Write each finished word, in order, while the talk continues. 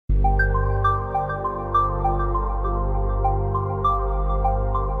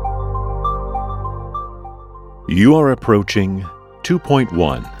You are approaching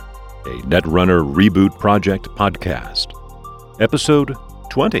 2.1, a Netrunner Reboot Project podcast. Episode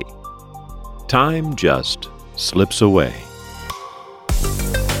 20. Time just slips away.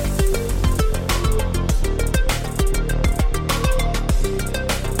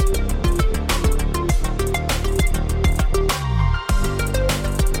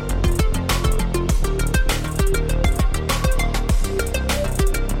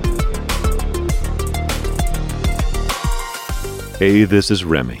 Hey, this is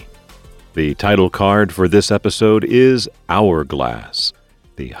Remy. The title card for this episode is Hourglass,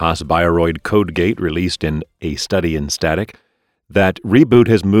 the Haas Bioroid code gate released in A Study in Static. That reboot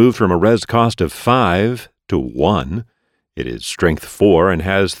has moved from a res cost of 5 to 1. It is strength 4 and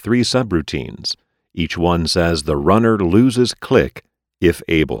has 3 subroutines. Each one says the runner loses click if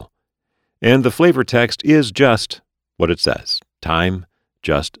able. And the flavor text is just what it says. Time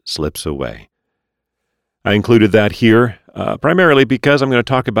just slips away. I included that here primarily because I'm going to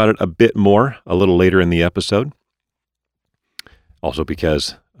talk about it a bit more a little later in the episode. Also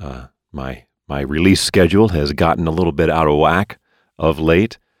because my release schedule has gotten a little bit out of whack of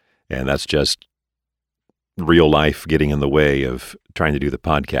late, and that's just real life getting in the way of trying to do the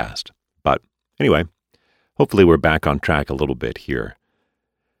podcast. But anyway, hopefully we're back on track a little bit here.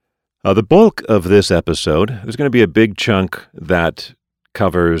 The bulk of this episode, there's going to be a big chunk that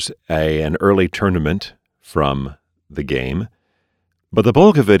covers an early tournament from the game, but the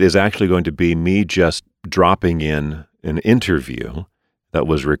bulk of it is actually going to be me just dropping in an interview that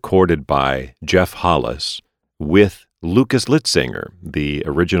was recorded by Jeff Hollis with Lukas Litzsinger, the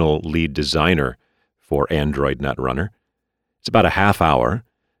original lead designer for Android Netrunner. It's about a half hour,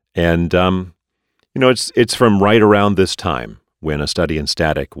 and it's from right around this time when A Study in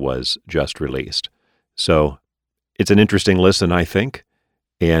Static was just released. So it's an interesting listen, I think,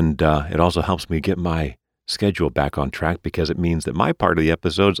 and it also helps me get my schedule back on track because it means that my part of the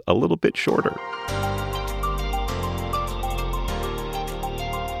episode's a little bit shorter.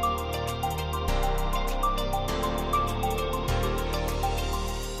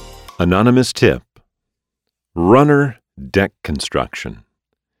 Anonymous tip: runner deck construction.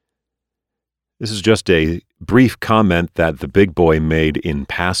 This is just a brief comment that the big boy made in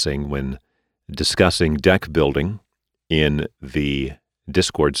passing when discussing deck building in the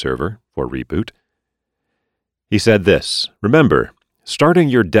Discord server for Reboot. He said this: remember, starting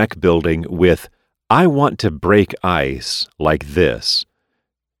your deck building with, "I want to break ice like this,"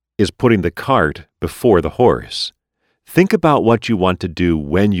 is putting the cart before the horse. Think about what you want to do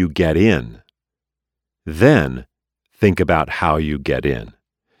when you get in. Then, think about how you get in.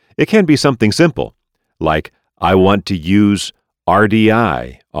 It can be something simple, like, "I want to use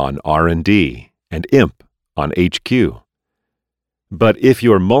RDI on R&D and IMP on HQ." But if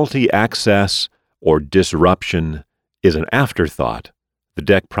your multi-access or disruption is an afterthought, the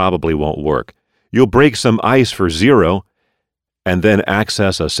deck probably won't work. You'll break some ice for 0 and then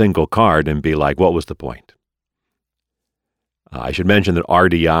access a single card and be like, what was the point? I should mention that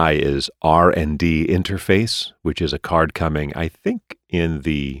RDI is R&D interface, which is a card coming, I think, in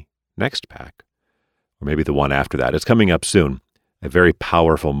the next pack, or maybe the one after that. It's coming up soon. A very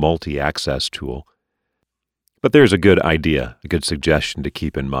powerful multi-access tool. But there's a good idea, a good suggestion to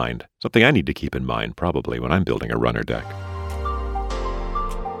keep in mind. Something I need to keep in mind, probably, when I'm building a runner deck.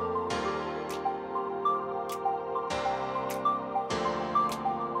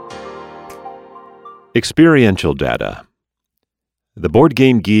 Experiential data. The Board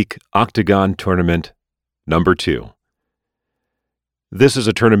Game Geek Octagon Tournament number 2. This is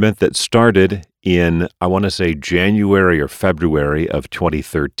a tournament that started in, I want to say, January or February of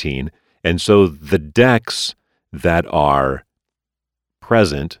 2013. And so the decks that are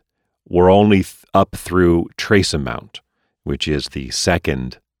present were only up through Trace Amount, which is the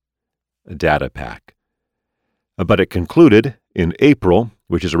second data pack. But it concluded in April,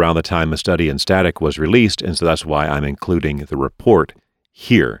 which is around the time A Study in Static was released, and so that's why I'm including the report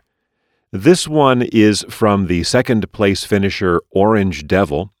here. This one is from the second place finisher Orange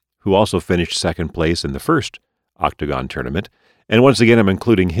Devil, who also finished second place in the first Octagon tournament. And once again, I'm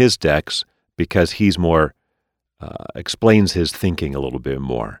including his decks because he's more explains his thinking a little bit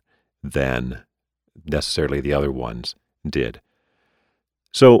more than necessarily the other ones did.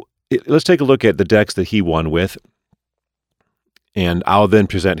 So let's take a look at the decks that he won with, and I'll then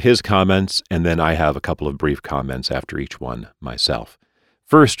present his comments, and then I have a couple of brief comments after each one myself.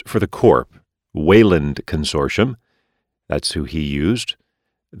 First, for the Corp, Wayland Consortium. That's who he used.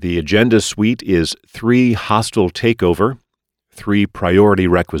 The agenda suite is 3 hostile takeover, 3 priority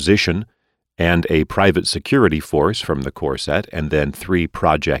requisition, and a private security force from the core set, and then 3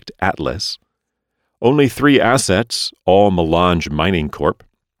 Project Atlas. Only 3 assets, all Melange Mining Corp.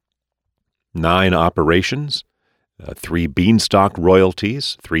 9 operations, 3 Beanstalk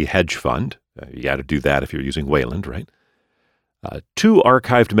royalties, 3 hedge fund. You got to do that if you're using Wayland, right? 2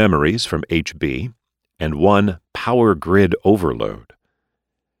 archived memories from HB, and 1 power grid overload.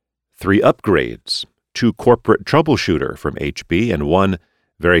 3 upgrades, 2 corporate troubleshooter from HB, and 1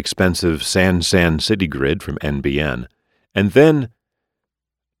 very expensive San City grid from NBN. And then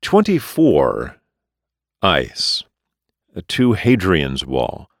 24 ice, 2 Hadrian's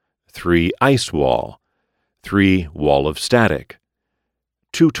Wall, 3 Ice Wall, 3 Wall of Static,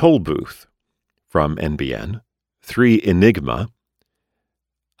 2 Toll Booth from NBN, 3 Enigma,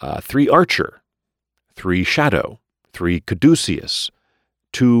 3 Archer, 3 Shadow, 3 Caduceus,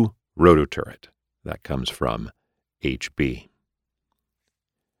 2 Rototurret. That comes from HB.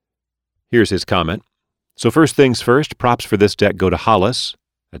 Here's his comment. So first things first, props for this deck go to Hollis,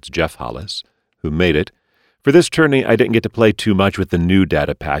 that's Jeff Hollis, who made it. For this tourney, I didn't get to play too much with the new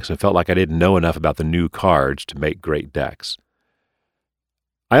data packs and felt like I didn't know enough about the new cards to make great decks.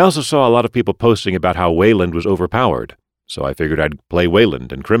 I also saw a lot of people posting about how Wayland was overpowered, so I figured I'd play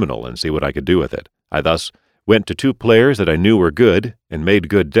Wayland and Criminal and see what I could do with it. I thus went to 2 players that I knew were good and made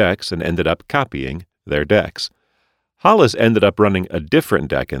good decks and ended up copying their decks. Hollis ended up running a different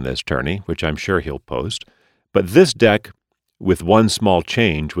deck in this tourney, which I'm sure he'll post, but this deck, with 1 small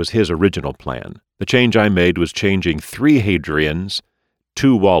change, was his original plan. The change I made was changing 3 Hadrians,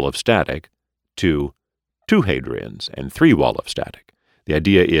 2 Wall of Static, to 2 Hadrians and 3 Wall of Static. The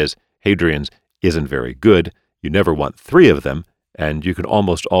idea is Hadrians isn't very good, you never want 3 of them, and you can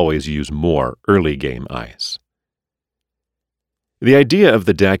almost always use more early game ice. The idea of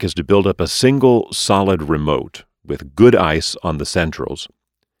the deck is to build up a single solid remote with good ice on the centrals,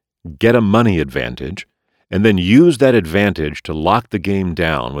 get a money advantage, and then use that advantage to lock the game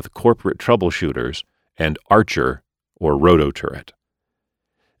down with corporate troubleshooters and Archer or Rototurret.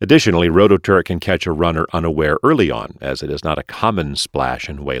 Additionally, Rototurret can catch a runner unaware early on, as it is not a common splash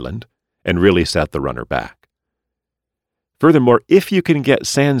in Wayland, and really set the runner back. Furthermore, if you can get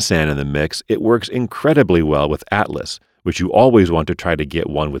San in the mix, it works incredibly well with Atlas, which you always want to try to get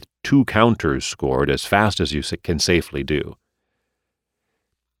one with 2 counters scored as fast as you can safely do.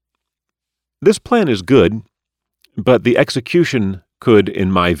 This plan is good, but the execution could,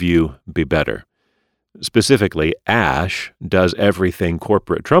 in my view, be better. Specifically, Ash does everything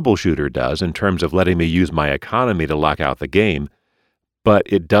Corporate Troubleshooter does in terms of letting me use my economy to lock out the game, but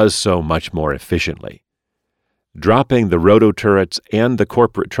it does so much more efficiently. Dropping the Rototurrets and the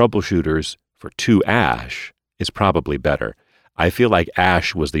Corporate Troubleshooters for 2 Ash is probably better. I feel like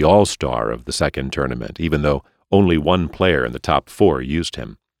Ash was the all-star of the second tournament, even though only 1 player in the top 4 used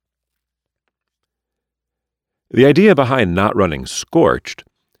him. The idea behind not running Scorched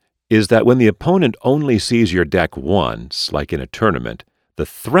is that when the opponent only sees your deck once, like in a tournament, the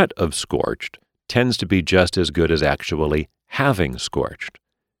threat of Scorched tends to be just as good as actually having Scorched.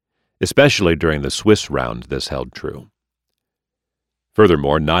 Especially during the Swiss round, this held true.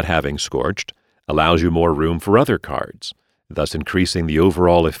 Furthermore, not having Scorched allows you more room for other cards, thus increasing the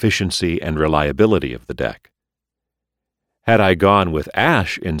overall efficiency and reliability of the deck. Had I gone with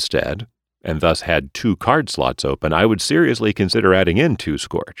Ash instead, and thus had 2 card slots open, I would seriously consider adding in 2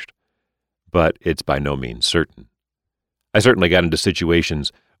 Scorched. But it's by no means certain. I certainly got into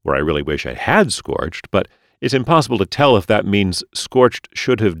situations where I really wish I had Scorched, but it's impossible to tell if that means Scorched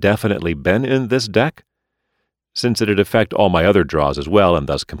should have definitely been in this deck, since it'd affect all my other draws as well and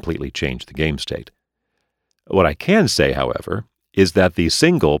thus completely change the game state. What I can say, however, is that the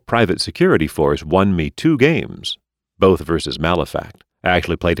single Private Security Force won me 2 games, both versus Malefact. I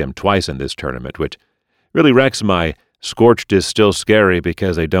actually played him twice in this tournament, which really wrecks my Scorched is still scary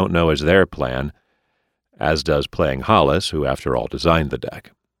because they don't know it's their plan, as does playing Hollis, who after all designed the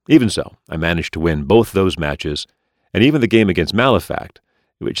deck. Even so, I managed to win both those matches, and even the game against Malefact,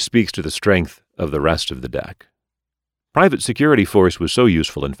 which speaks to the strength of the rest of the deck. Private Security Force was so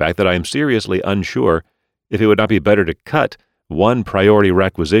useful, in fact, that I am seriously unsure if it would not be better to cut 1 priority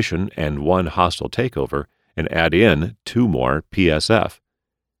requisition and 1 hostile takeover and add in 2 more PSF.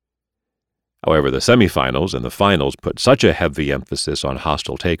 However, the semifinals and the finals put such a heavy emphasis on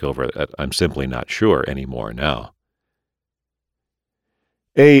hostile takeover that I'm simply not sure anymore now.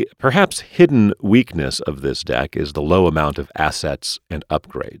 A perhaps hidden weakness of this deck is the low amount of assets and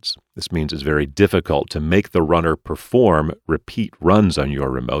upgrades. This means it's very difficult to make the runner perform repeat runs on your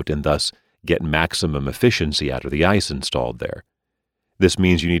remote and thus get maximum efficiency out of the ice installed there. This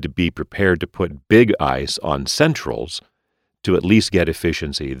means you need to be prepared to put big ice on centrals to at least get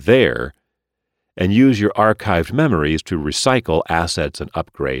efficiency there, and use your archived memories to recycle assets and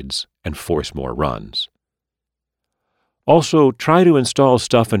upgrades and force more runs. Also, try to install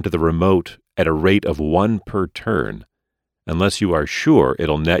stuff into the remote at a rate of 1 per turn, unless you are sure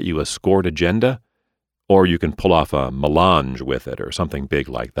it'll net you a scored agenda, or you can pull off a melange with it or something big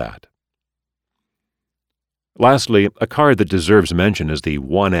like that. Lastly, a card that deserves mention is the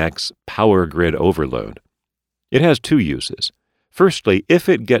 1X Power Grid Overload. It has 2 uses. Firstly, if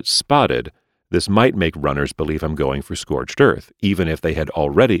it gets spotted, this might make runners believe I'm going for Scorched Earth, even if they had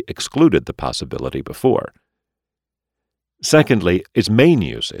already excluded the possibility before. Secondly, its main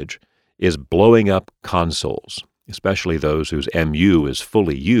usage is blowing up consoles, especially those whose MU is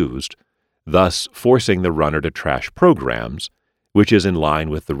fully used, thus forcing the runner to trash programs, which is in line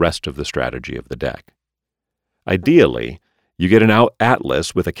with the rest of the strategy of the deck. Ideally, you get an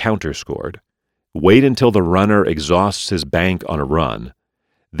Atlas with a counter scored, wait until the runner exhausts his bank on a run,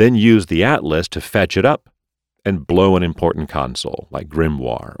 then use the Atlas to fetch it up and blow an important console like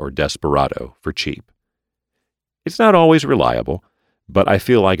Grimoire or Desperado for cheap. It's not always reliable, but I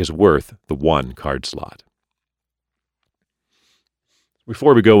feel like it's worth the 1 card slot.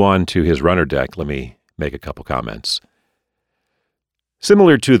 Before we go on to his runner deck, let me make a couple comments.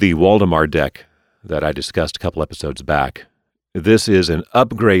 Similar to the Waldemar deck that I discussed a couple episodes back, this is an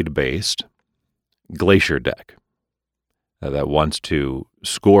upgrade-based Glacier deck that wants to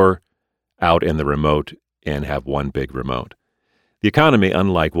score out in the remote and have 1 big remote. The economy,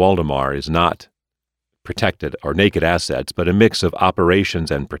 unlike Waldemar, is not protected or naked assets, but a mix of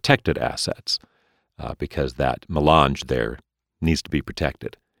operations and protected assets, because that melange there needs to be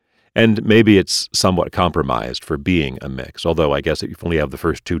protected. And maybe it's somewhat compromised for being a mix, although I guess if you only have the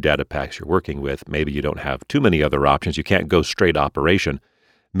first 2 data packs you're working with, maybe you don't have too many other options. You can't go straight operation.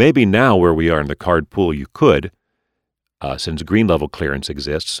 Maybe now where we are in the card pool, you could, since green level clearance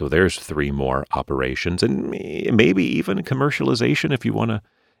exists, so there's 3 more operations, and maybe even commercialization if you want to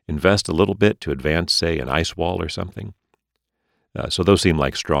invest a little bit to advance, say, an ice wall or something. So those seem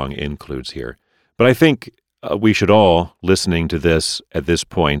like strong includes here. But I think we should all, listening to this at this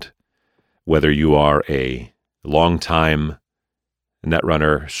point, whether you are a long-time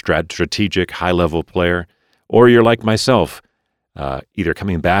netrunner, strategic, high-level player, or you're like myself, either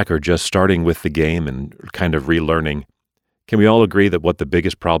coming back or just starting with the game and kind of relearning, can we all agree that what the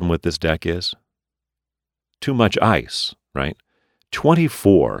biggest problem with this deck is? Too much ice, right?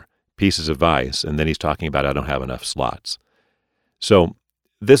 24 pieces of ice, and then he's talking about I don't have enough slots. So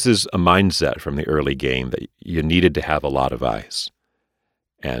this is a mindset from the early game that you needed to have a lot of ice.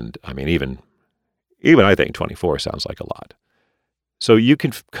 And, I mean, even I think 24 sounds like a lot. So you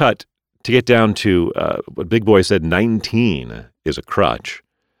can cut to get down to what Big Boy said, 19 is a crutch,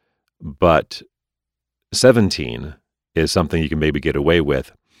 but 17 is something you can maybe get away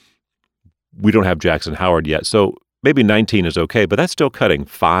with. We don't have Jackson Howard yet, so maybe 19 is okay, but that's still cutting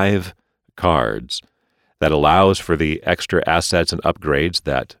 5 cards that allows for the extra assets and upgrades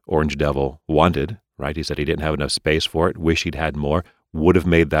that Orange Devil wanted, right? He said he didn't have enough space for it, wish he'd had more, would have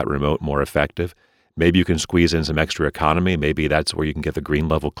made that remote more effective. Maybe you can squeeze in some extra economy. Maybe that's where you can get the green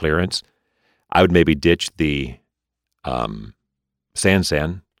level clearance. I would maybe ditch the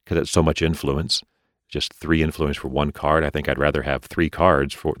Sansan because it's so much influence. Just 3 influence for 1 card. I think I'd rather have 3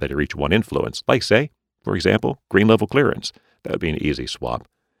 cards that reach 1 influence. Like, say, for example, green level clearance. That would be an easy swap.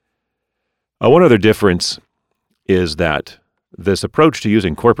 One other difference is that this approach to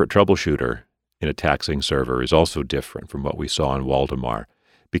using corporate troubleshooter in a taxing server is also different from what we saw in Waldemar.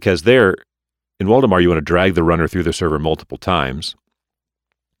 Because there, in Waldemar, you want to drag the runner through the server multiple times,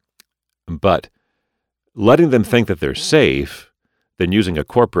 but letting them think that they're safe, then using a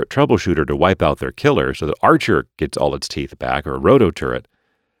corporate troubleshooter to wipe out their killer so that Archer gets all its teeth back, or a roto turret,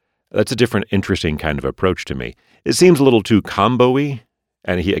 that's a different, interesting kind of approach to me. It seems a little too combo-y,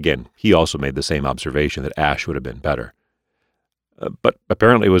 and he also made the same observation that Ash would have been better. But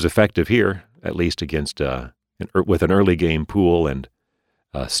apparently it was effective here, at least against with an early game pool and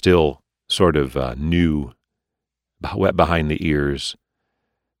still sort of new, wet behind the ears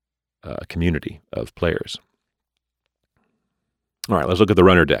community of players. All right, let's look at the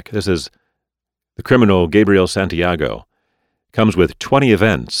runner deck. This is the criminal Gabriel Santiago. Comes with 20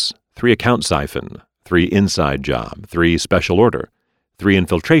 events, 3 account siphon, 3 inside job, 3 special order, 3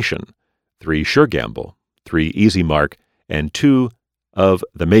 infiltration, 3 sure gamble, 3 easy mark, and 2 of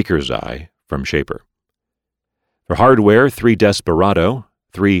the Maker's Eye from Shaper. For hardware, 3 Desperado,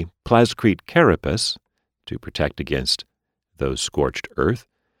 3 Plascrete Carapace to protect against those scorched earth,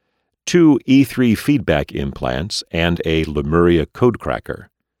 2 E3 feedback implants, and a Lemuria codecracker.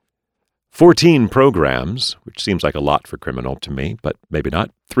 14 programs, which seems like a lot for criminal to me, but maybe not.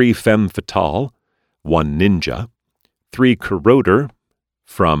 3 Femme Fatale, 1 Ninja, 3 Corroder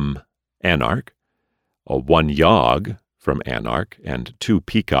from Anarch, 1 Yogg from Anarch, and 2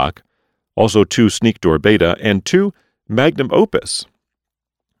 Peacock, also 2 Sneak Door Beta, and 2 Magnum Opus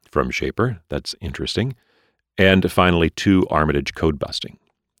from Shaper. That's interesting. And finally, 2 Armitage Code Busting.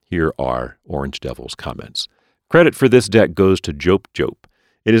 Here are Orange Devil's comments. Credit for this deck goes to Jope Jope.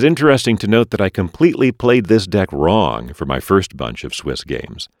 It is interesting to note that I completely played this deck wrong for my first bunch of Swiss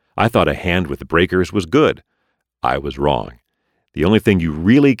games. I thought a hand with breakers was good. I was wrong. The only thing you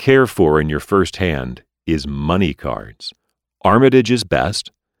really care for in your first hand is money cards. Armitage is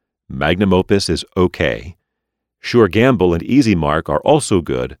best. Magnum Opus is okay. Sure Gamble and Easy Mark are also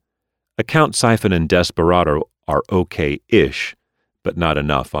good. Account Siphon and Desperado are okay-ish, but not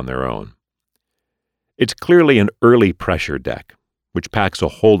enough on their own. It's clearly an early pressure deck, which packs a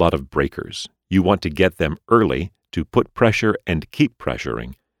whole lot of breakers. You want to get them early to put pressure and keep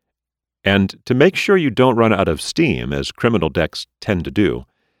pressuring. And to make sure you don't run out of steam, as criminal decks tend to do,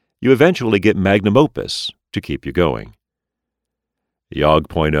 you eventually get Magnum Opus to keep you going.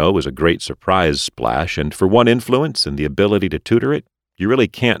 Yogg.0 is a great surprise splash, and for 1 influence and the ability to tutor it, you really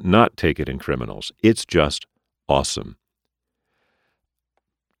can't not take it in criminals. It's just awesome.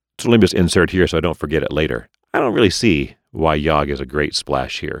 So let me just insert here so I don't forget it later. I don't really see why Yogg is a great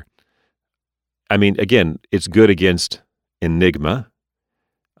splash here. I mean, again, it's good against Enigma,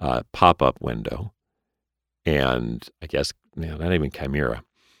 pop-up window, and I guess not even Chimera,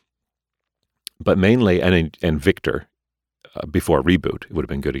 but mainly and Victor. Before Reboot, it would have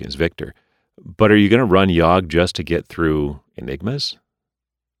been good against Victor. But are you going to run Yogg just to get through Enigmas?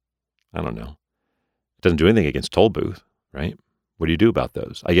 I don't know. It doesn't do anything against Tollbooth, right? What do you do about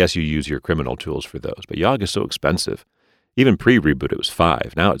those? I guess you use your criminal tools for those, but Yogg is so expensive. Even pre-Reboot, it was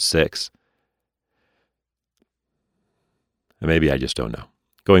 5. Now it's 6. And maybe I just don't know.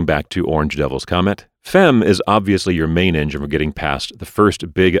 Going back to Orange Devil's comment, Fem is obviously your main engine for getting past the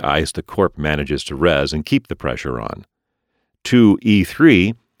first big ice the Corp manages to res and keep the pressure on. 2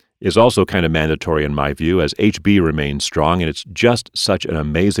 E3 is also kind of mandatory in my view, as HB remains strong, and it's just such an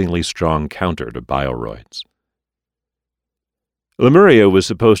amazingly strong counter to Bioroids. Lemuria was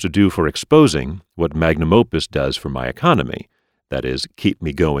supposed to do for exposing what Magnum Opus does for my economy, that is, keep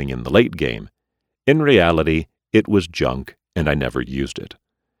me going in the late game. In reality, it was junk, and I never used it.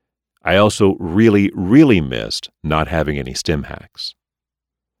 I also really, really missed not having any stim hacks.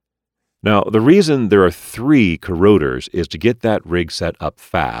 Now, the reason there are 3 Corroders is to get that rig set up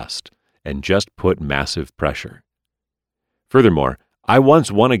fast and just put massive pressure. Furthermore, I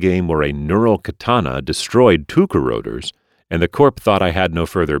once won a game where a Neural Katana destroyed 2 Corroders, and the Corp thought I had no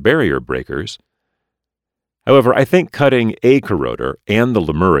further barrier breakers. However, I think cutting a Corroder and the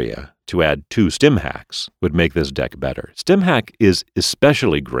Lemuria to add 2 stim hacks would make this deck better. Stim hack is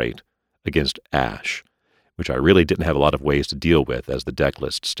especially great against Ash, which I really didn't have a lot of ways to deal with as the deck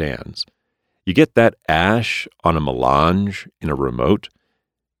list stands. You get that Ash on a Melange in a remote,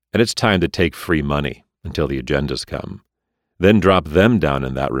 and it's time to take free money until the agendas come. Then drop them down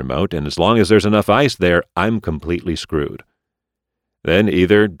in that remote, and as long as there's enough ice there, I'm completely screwed. Then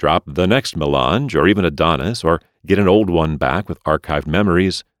either drop the next Melange or even Adonis, or get an old one back with archived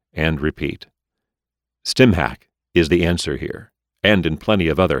memories, and repeat. Stim hack is the answer here, and in plenty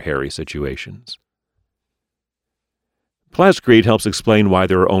of other hairy situations. Plascrete helps explain why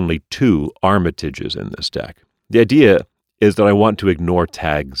there are only 2 Armitages in this deck. The idea is that I want to ignore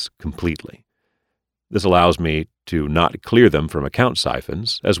tags completely. This allows me to not clear them from account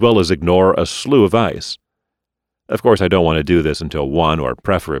siphons, as well as ignore a slew of ice. Of course, I don't want to do this until 1 or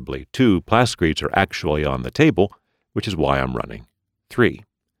preferably 2 Plascretes are actually on the table, which is why I'm running 3.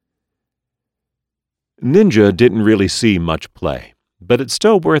 Ninja didn't really see much play, but it's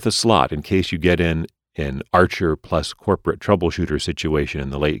still worth a slot in case you get in an Archer plus corporate troubleshooter situation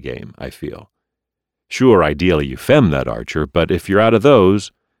in the late game, I feel. Sure, ideally you fem that Archer, but if you're out of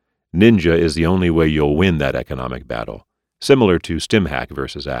those, Ninja is the only way you'll win that economic battle, similar to Stimhack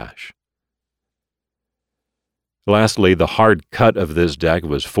versus Ash. Lastly, the hard cut of this deck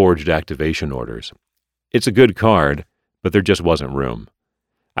was Forged Activation Orders. It's a good card, but there just wasn't room.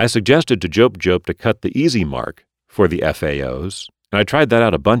 I suggested to Jope Jope to cut the easy mark for the FAOs, and I tried that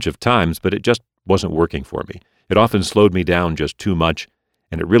out a bunch of times, but it just wasn't working for me. It often slowed me down just too much,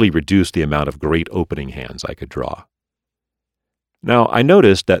 and it really reduced the amount of great opening hands I could draw. Now, I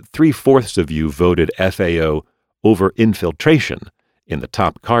noticed that 3/4 of you voted FAO over Infiltration in the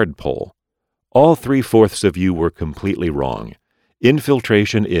top card poll. All 3/4 of you were completely wrong.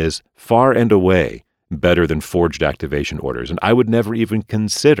 Infiltration is far and away better than Forged Activation Orders, and I would never even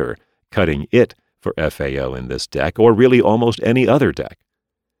consider cutting it for FAO in this deck, or really almost any other deck.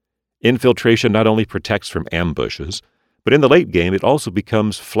 Infiltration not only protects from ambushes, but in the late game it also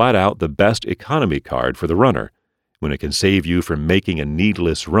becomes flat out the best economy card for the runner, when it can save you from making a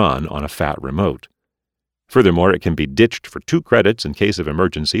needless run on a fat remote. Furthermore, it can be ditched for 2 credits in case of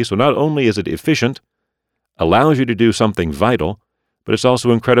emergency, so not only is it efficient, allows you to do something vital, but it's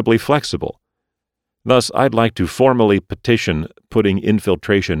also incredibly flexible. Thus, I'd like to formally petition putting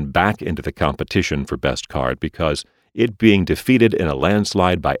Infiltration back into the competition for best card because it being defeated in a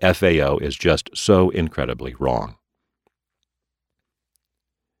landslide by FAO is just so incredibly wrong.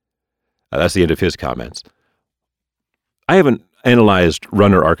 That's the end of his comments. I haven't analyzed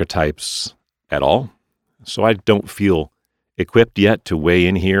runner archetypes at all, so I don't feel equipped yet to weigh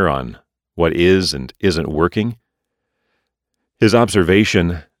in here on what is and isn't working. His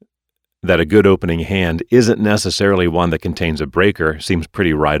observation that a good opening hand isn't necessarily one that contains a breaker seems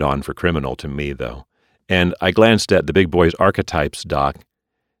pretty right on for Criminal to me, though. And I glanced at the Big Boys Archetypes doc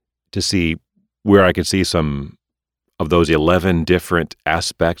to see where I could see some of those 11 different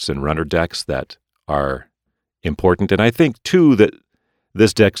aspects in runner decks that are important. And I think, too, that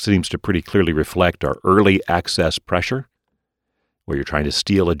this deck seems to pretty clearly reflect our early access pressure, where you're trying to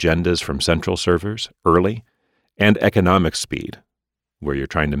steal agendas from central servers early, and economic speed, where you're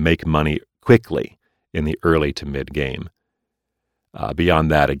trying to make money quickly in the early to mid-game. Beyond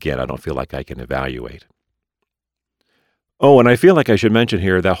that, again, I don't feel like I can evaluate. Oh, and I feel like I should mention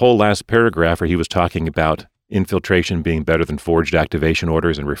here that whole last paragraph where he was talking about Infiltration being better than forged activation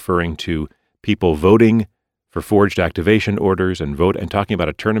orders and referring to people voting for forged activation orders and talking about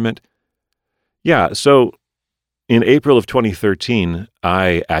a tournament. Yeah, so in April of 2013,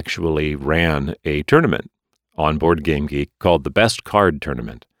 I actually ran a tournament on Board Game Geek called the Best Card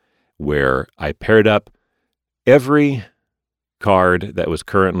Tournament, where I paired up every card that was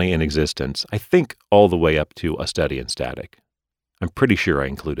currently in existence, I think all the way up to a Study in Static. I'm pretty sure I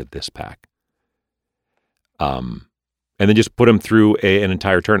included this pack. And then just put them through an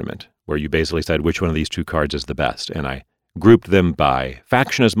entire tournament where you basically said which one of these 2 cards is the best. And I grouped them by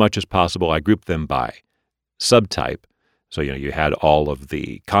faction as much as possible. I grouped them by subtype. So, you had all of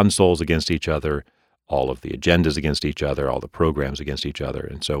the consoles against each other, all of the agendas against each other, all the programs against each other,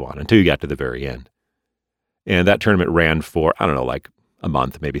 and so on, until you got to the very end. And that tournament ran for, like a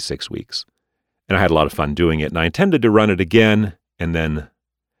month, maybe 6 weeks. And I had a lot of fun doing it. And I intended to run it again, and then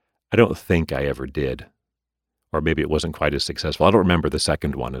I don't think I ever did. Or maybe it wasn't quite as successful. I don't remember the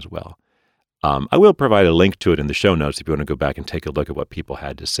second one as well. I will provide a link to it in the show notes if you want to go back and take a look at what people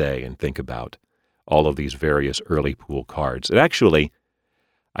had to say and think about all of these various early pool cards. And actually,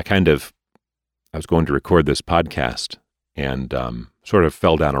 I was going to record this podcast and sort of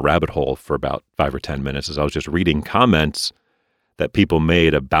fell down a rabbit hole for about 5 or 10 minutes as I was just reading comments that people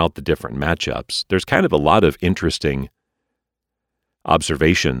made about the different matchups. There's kind of a lot of interesting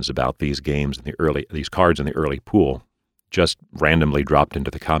observations about these games in these cards in the early pool, just randomly dropped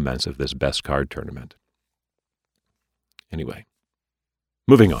into the comments of this Best Card Tournament. Anyway,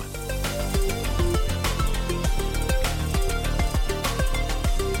 moving on.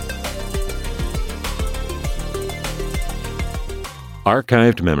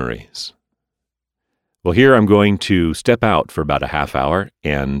 Archived Memories. Well, here I'm going to step out for about a half hour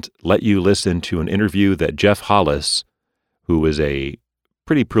and let you listen to an interview that Jeff Hollis, who was a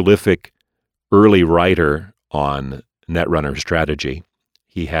pretty prolific early writer on Netrunner strategy.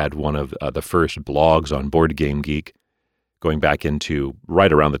 He had one of the first blogs on Board Game Geek, going back into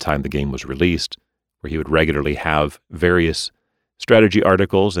right around the time the game was released, where he would regularly have various strategy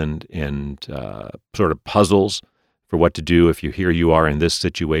articles and sort of puzzles for what to do if here you are in this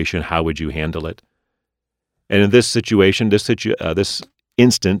situation, how would you handle it? And in this situation, this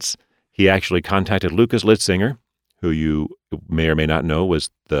instance, he actually contacted Lukas Litzsinger, who you may or may not know was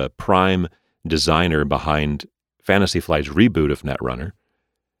the prime designer behind Fantasy Flight's reboot of Netrunner,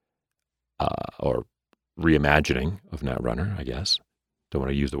 or reimagining of Netrunner, I guess. Don't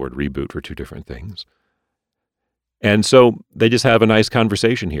want to use the word reboot for 2 different things. And so they just have a nice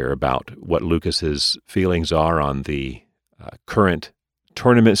conversation here about what Lucas's feelings are on the current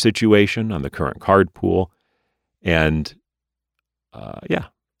tournament situation, on the current card pool. And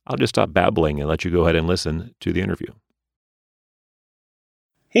I'll just stop babbling and let you go ahead and listen to the interview.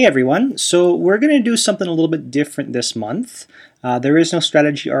 Hey everyone, so we're going to do something a little bit different this month. There is no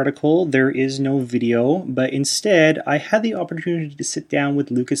strategy article, there is no video, but instead I had the opportunity to sit down with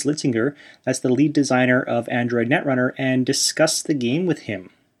Lukas Litzsinger, that's the lead designer of Android Netrunner, and discuss the game with him.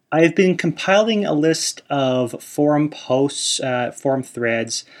 I've been compiling a list of forum posts, forum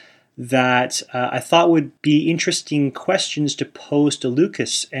threads, that I thought would be interesting questions to pose to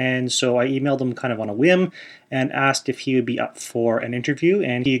Lucas. And so I emailed him kind of on a whim and asked if he would be up for an interview,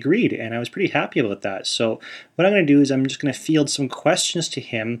 and he agreed. And I was pretty happy about that. So what I'm going to do is I'm just going to field some questions to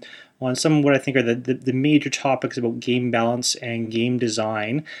him on some of what I think are the major topics about game balance and game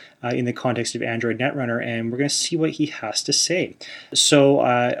design in the context of Android Netrunner, and we're going to see what he has to say. So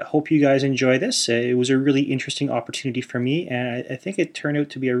I hope you guys enjoy this. It was a really interesting opportunity for me, and I think it turned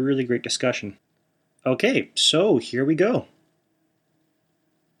out to be a really great discussion. Okay, so here we go.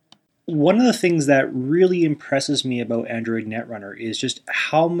 One of the things that really impresses me about Android Netrunner is just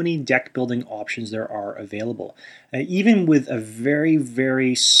how many deck building options there are available. Even with a very,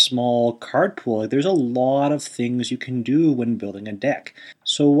 very small card pool, there's a lot of things you can do when building a deck.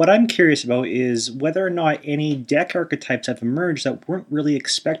 So what I'm curious about is whether or not any deck archetypes have emerged that weren't really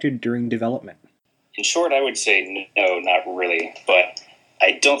expected during development. In short, I would say no, not really, but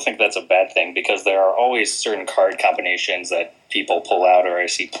I don't think that's a bad thing because there are always certain card combinations that people pull out or I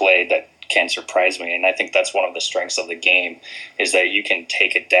see played that can surprise me, and I think that's one of the strengths of the game is that you can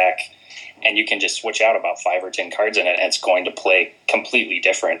take a deck and you can just switch out about 5 or 10 cards in it and it's going to play completely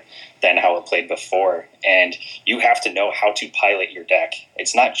different than how it played before, and you have to know how to pilot your deck.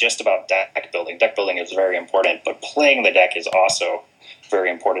 It's not just about deck building. Deck building is very important, but playing the deck is also very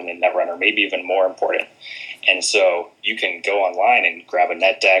important in Netrunner, maybe even more important. And so you can go online and grab a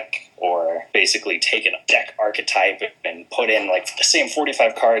net deck or basically take a deck archetype and put in like the same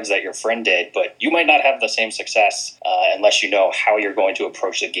 45 cards that your friend did, but you might not have the same success unless you know how you're going to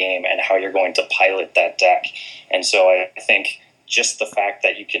approach the game and how you're going to pilot that deck. And so I think just the fact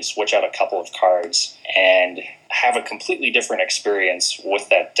that you can switch out a couple of cards and have a completely different experience with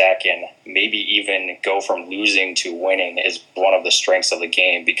that deck and maybe even go from losing to winning is one of the strengths of the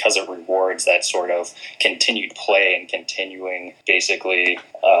game because it rewards that sort of continued play and continuing basically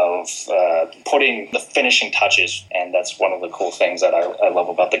of putting the finishing touches, and that's one of the cool things that I love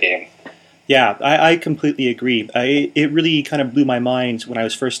about the game. Yeah, I completely agree. It really kind of blew my mind when I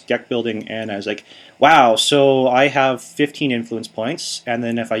was first deck building, and I was like, wow, so I have 15 influence points, and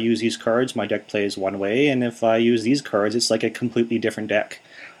then if I use these cards, my deck plays one way, and if I use these cards, it's like a completely different deck.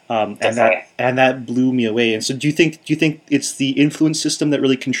 And that blew me away. And so do you think it's the influence system that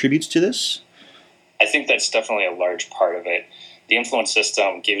really contributes to this? I think that's definitely a large part of it. The influence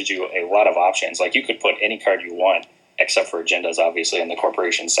system gives you a lot of options. Like you could put any card you want, except for agendas, obviously, on the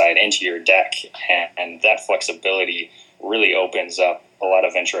corporation side, into your deck. And that flexibility really opens up a lot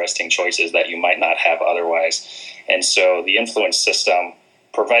of interesting choices that you might not have otherwise. And so the influence system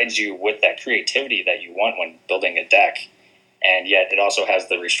provides you with that creativity that you want when building a deck. And yet it also has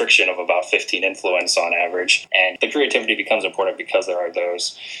the restriction of about 15 influence on average. And the creativity becomes important because there are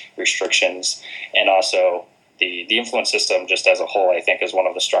those restrictions. And also the influence system just as a whole, I think, is one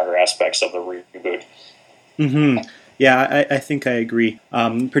of the stronger aspects of the reboot. Mm-hmm. Yeah, I think I agree.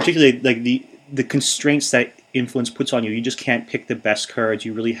 Particularly like the constraints that influence puts on you. You just can't pick the best cards.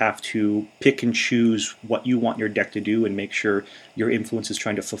 You really have to pick and choose what you want your deck to do and make sure your influence is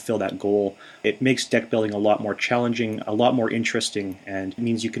trying to fulfill that goal. It makes deck building a lot more challenging, a lot more interesting, and it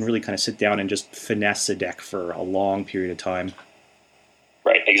means you can really kind of sit down and just finesse a deck for a long period of time.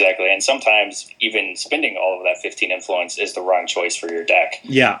 Right, exactly. And sometimes even spending all of that 15 influence is the wrong choice for your deck.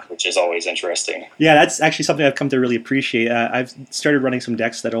 Yeah. Which is always interesting. Yeah, that's actually something I've come to really appreciate. I've started running some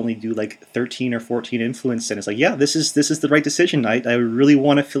decks that only do like 13 or 14 influence, and it's like, yeah, this is the right decision. I really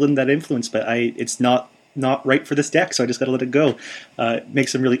want to fill in that influence, but it's not right for this deck, so I just got to let it go. It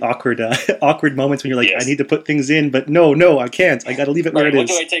makes some really awkward moments when you're like, yes, I need to put things in, but no, I can't. I got to leave it where it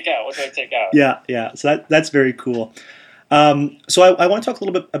is. What do I take out? Yeah. So that's very cool. So I want to talk a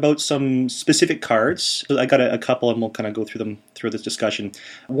little bit about some specific cards. I got a couple, and we'll kind of go through them through this discussion.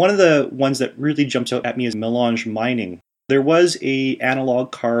 One of the ones that really jumps out at me is Melange Mining. There was a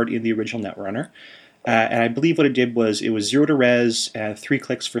analog card in the original Netrunner, and I believe what it did was it was 0 to res, 3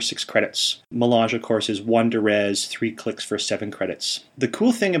 clicks for 6 credits. Melange, of course, is 1 to res, 3 clicks for 7 credits. The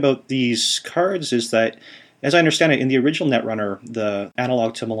cool thing about these cards is that, as I understand it, in the original Netrunner, the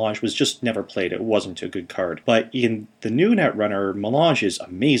analog to Melange was just never played. It wasn't a good card. But in the new Netrunner, Melange is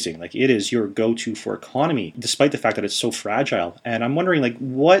amazing. Like, it is your go-to for economy, despite the fact that it's so fragile. And I'm wondering, like,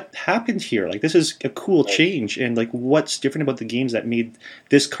 what happened here? Like, this is a cool change. And, like, what's different about the games that made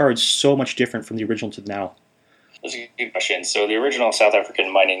this card so much different from the original to now? That's a good question. So the original South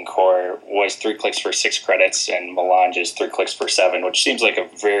African mining core was 3 clicks for 6 credits, and Melange is 3 clicks for 7, which seems like a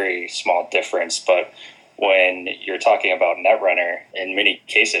very small difference. But when you're talking about Netrunner, in many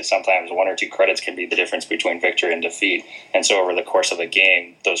cases, sometimes 1 or 2 credits can be the difference between victory and defeat. And so over the course of the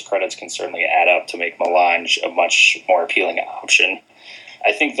game, those credits can certainly add up to make Melange a much more appealing option.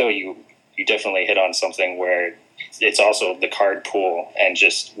 I think, though, you definitely hit on something where it's also the card pool and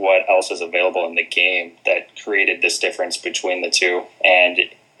just what else is available in the game that created this difference between the two. And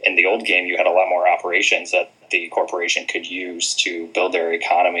in the old game, you had a lot more operations that the corporation could use to build their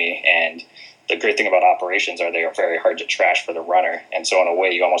economy. And the great thing about operations are they are very hard to trash for the runner. And so in a way,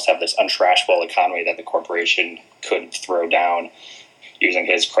 you almost have this untrashable economy that the corporation could throw down using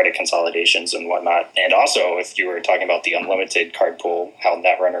his credit consolidations and whatnot. And also, if you were talking about the unlimited card pool, how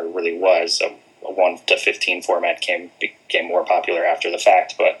Netrunner really was, a 1 to 15 format became more popular after the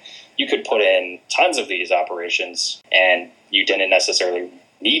fact. But you could put in tons of these operations, and you didn't necessarily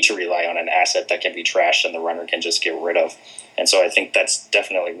need to rely on an asset that can be trashed and the runner can just get rid of. And so I think that's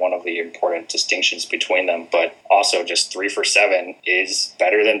definitely one of the important distinctions between them. But also, just 3 for 7 is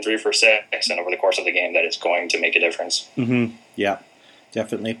better than 3 for 6. And over the course of the game, that is going to make a difference. Mm-hmm. Yeah.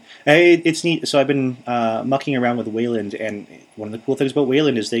 Definitely. It's neat. So I've been mucking around with Wayland, and one of the cool things about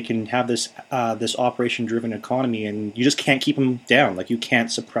Wayland is they can have this operation-driven economy, and you just can't keep them down. Like, you can't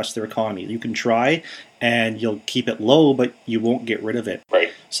suppress their economy. You can try, and you'll keep it low, but you won't get rid of it.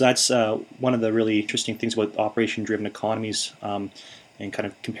 Right. So that's one of the really interesting things about operation-driven economies, and kind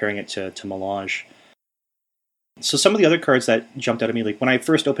of comparing it to Melange. So some of the other cards that jumped out at me, like when I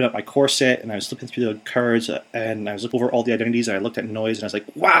first opened up my core set and I was flipping through the cards and I was looking over all the identities and I looked at Noise and I was like,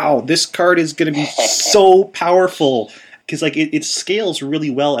 wow, this card is going to be so powerful. Because like it scales really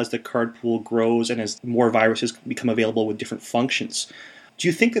well as the card pool grows and as more viruses become available with different functions. Do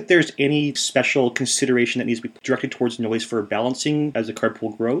you think that there's any special consideration that needs to be directed towards Noise for balancing as the card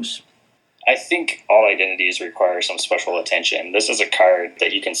pool grows? I think all identities require some special attention. This is a card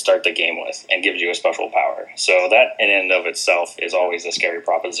that you can start the game with and gives you a special power. So that in and of itself is always a scary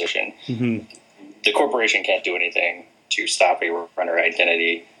proposition. Mm-hmm. The corporation can't do anything to stop a runner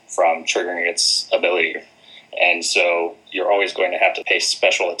identity from triggering its ability. And so you're always going to have to pay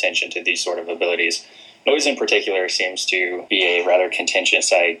special attention to these sort of abilities. Noise in particular seems to be a rather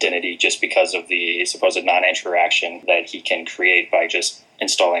contentious identity just because of the supposed non-interaction that he can create by just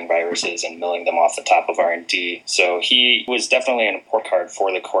installing viruses and milling them off the top of R&D. So he was definitely an important card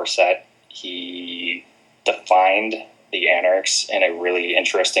for the core set. He defined the Anarchs in a really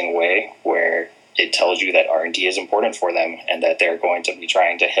interesting way where it tells you that R&D is important for them and that they're going to be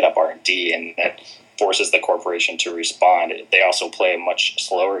trying to hit up R&D, and that forces the corporation to respond. They also play a much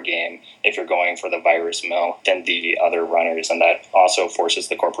slower game if you're going for the virus mill than the other runners, and that also forces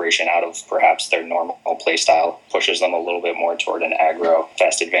the corporation out of perhaps their normal play style, pushes them a little bit more toward an aggro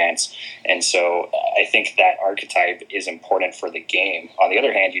fast advance. And so I think that archetype is important for the game. On the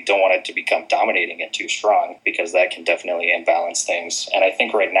other hand, you don't want it to become dominating and too strong, because that can definitely imbalance things. And I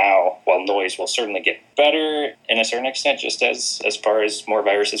think right now, while Noise will certainly get better in a certain extent, just as far as more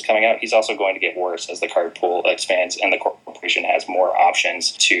viruses coming out, he's also going to get worse as the card pool expands and the corporation has more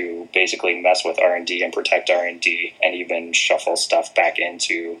options to basically mess with R&D and protect R&D and even shuffle stuff back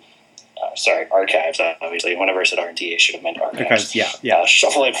into archives. Obviously, whenever I said R&D, I should have meant archives. Yeah.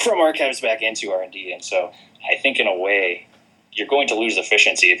 Shuffle it from archives back into R&D. And so I think in a way, you're going to lose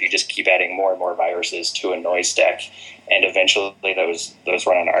efficiency if you just keep adding more and more viruses to a Noise deck. And eventually those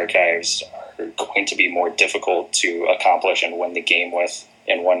run on archives are going to be more difficult to accomplish and win the game with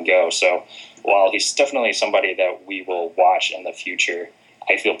in one go. So while he's definitely somebody that we will watch in the future,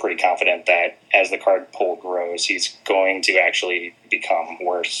 I feel pretty confident that as the card pool grows, he's going to actually become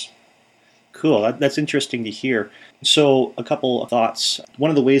worse. Cool. That's interesting to hear. So a couple of thoughts. One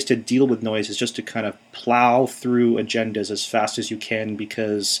of the ways to deal with Noise is just to kind of plow through agendas as fast as you can,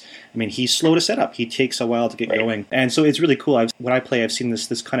 because, I mean, he's slow to set up. He takes a while to get going. And so it's really cool. When I play, I've seen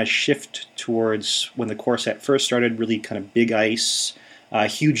this kind of shift towards when the core set first started, really kind of big ice,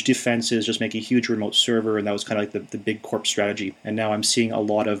 huge defenses, just make a huge remote server, and that was kind of like the big corp strategy. And now I'm seeing a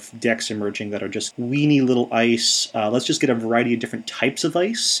lot of decks emerging that are just weeny little ice. Let's just get a variety of different types of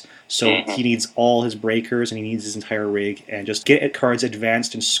ice. So he needs all his breakers and he needs his entire rig, and just get cards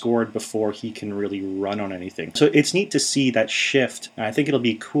advanced and scored before he can really run on anything. So it's neat to see that shift. And I think it'll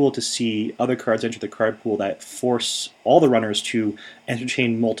be cool to see other cards enter the card pool that force all the runners to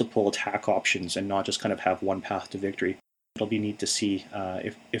entertain multiple attack options and not just kind of have one path to victory. It'll be neat to see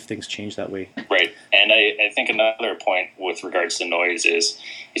if things change that way. Right. And I think another point with regards to Noise is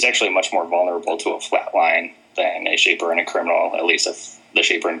he's actually much more vulnerable to a flat line than a Shaper and a Criminal, at least if the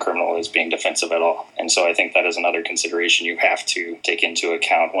Shaper and Criminal is being defensive at all. And so I think that is another consideration you have to take into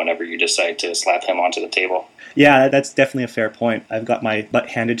account whenever you decide to slap him onto the table. Yeah, that's definitely a fair point. I've got my butt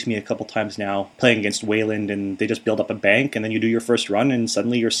handed to me a couple times now playing against Wayland, and they just build up a bank, and then you do your first run, and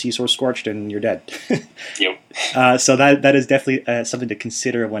suddenly you're Seesaw Scorched, and you're dead. Yep. So that is definitely something to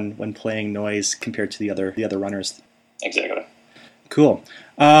consider when playing Noise compared to the other runners. Exactly. Cool.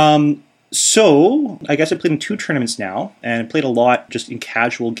 So I guess I played in 2 tournaments now, and played a lot just in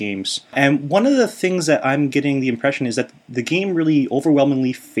casual games. And one of the things that I'm getting the impression is that the game really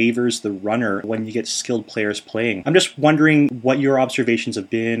overwhelmingly favors the runner when you get skilled players playing. I'm just wondering what your observations have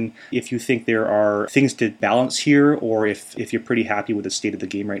been, if you think there are things to balance here, or if you're pretty happy with the state of the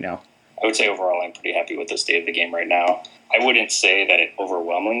game right now. I would say overall I'm pretty happy with the state of the game right now. I wouldn't say that it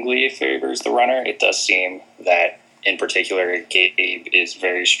overwhelmingly favors the runner. It does seem that in particular, Gabe is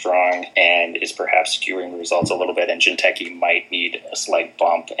very strong and is perhaps skewing results a little bit, and Jinteki might need a slight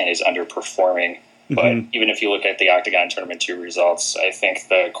bump and is underperforming. But even if you look at the Octagon Tournament 2 results, I think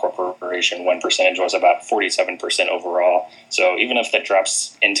the Corporation win percentage was about 47% overall. So even if that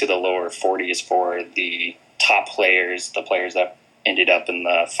drops into the lower 40s for the top players, the players that ended up in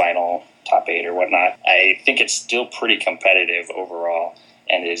the final top 8 or whatnot, I think it's still pretty competitive overall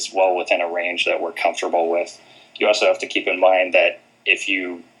and is well within a range that we're comfortable with. You also have to keep in mind that if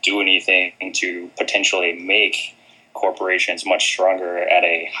you do anything to potentially make corporations much stronger at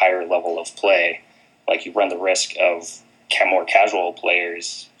a higher level of play, like you run the risk of more casual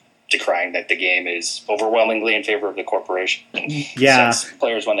players decrying that the game is overwhelmingly in favor of the corporation. Yeah. Since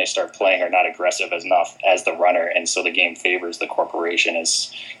players, when they start playing, are not aggressive enough as the runner, and so the game favors the corporation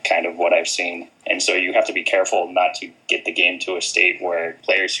is kind of what I've seen. And so you have to be careful not to get the game to a state where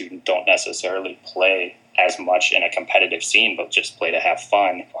players who don't necessarily play as much in a competitive scene but just play to have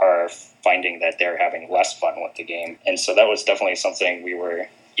fun are finding that they're having less fun with the game. And so that was definitely something we were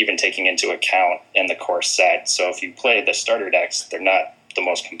even taking into account in the core set. So if you play the starter decks, they're not the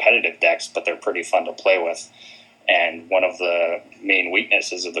most competitive decks, but they're pretty fun to play with. And one of the main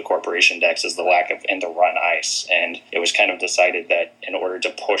weaknesses of the corporation decks is the lack of end-to-run ice. And it was kind of decided that in order to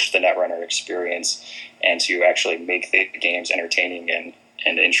push the Netrunner experience and to actually make the games entertaining and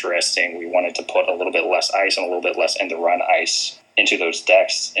interesting, we wanted to put a little bit less ice and a little bit less end-to-run ice into those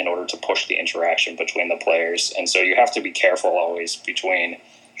decks in order to push the interaction between the players. And so you have to be careful always between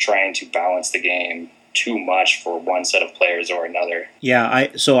trying to balance the game too much for one set of players or another. Yeah,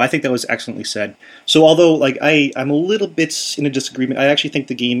 so I think that was excellently said. So although I'm a little bit in a disagreement, I actually think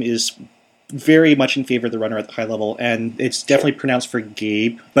the game is very much in favor of the runner at the high level, and it's definitely pronounced for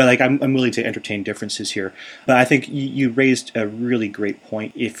Gabe, but I'm willing to entertain differences here. But I think you raised a really great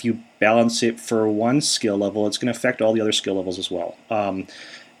point. If you balance it for one skill level, it's going to affect all the other skill levels as well. Right,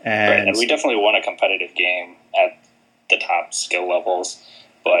 and we definitely want a competitive game at the top skill levels,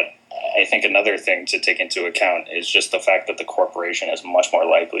 but I think another thing to take into account is just the fact that the corporation is much more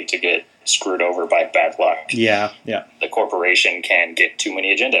likely to get screwed over by bad luck. Yeah. The corporation can get too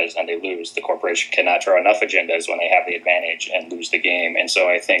many agendas and they lose. The corporation cannot draw enough agendas when they have the advantage and lose the game. And so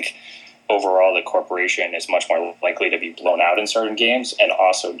I think overall the corporation is much more likely to be blown out in certain games and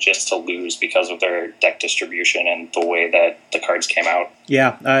also just to lose because of their deck distribution and the way that the cards came out.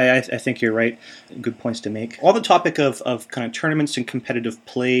 Yeah, I think you're right. Good points to make. On the topic of kind of tournaments and competitive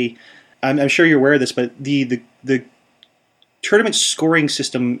play, I'm sure you're aware of this, but the tournament scoring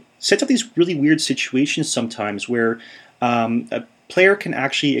system sets up these really weird situations sometimes where a player can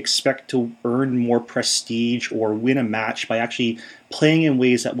actually expect to earn more prestige or win a match by actually playing in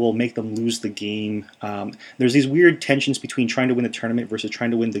ways that will make them lose the game. There's these weird tensions between trying to win the tournament versus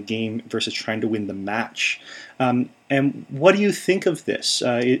trying to win the game versus trying to win the match. And what do you think of this?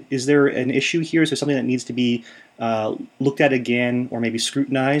 Is there an issue here? Is there something that needs to be looked at again or maybe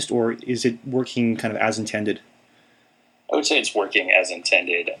scrutinized, or is it working kind of as intended? I would say it's working as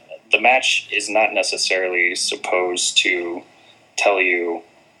intended. The match is not necessarily supposed to tell you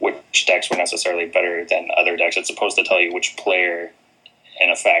which decks were necessarily better than other decks. It's supposed to tell you which player, in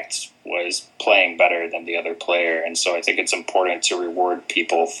effect, was playing better than the other player. And so I think it's important to reward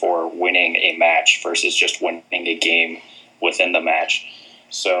people for winning a match versus just winning a game within the match.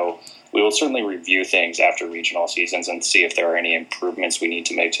 So we will certainly review things after regional seasons and see if there are any improvements we need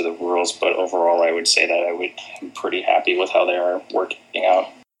to make to the rules. But overall, I would say that I'm pretty happy with how they are working out.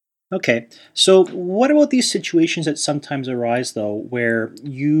 Okay, so what about these situations that sometimes arise, though, where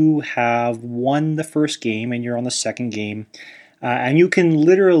you have won the first game and you're on the second game, and you can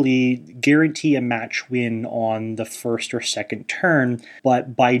literally guarantee a match win on the first or second turn,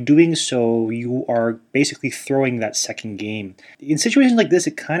 but by doing so, you are basically throwing that second game. In situations like this,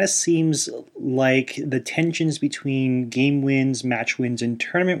 it kind of seems like the tensions between game wins, match wins, and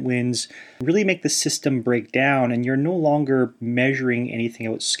tournament wins really make the system break down, and you're no longer measuring anything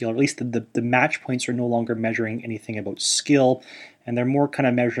about skill, or at least the match points are no longer measuring anything about skill, and they're more kind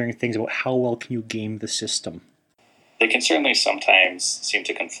of measuring things about how well can you game the system. They can certainly sometimes seem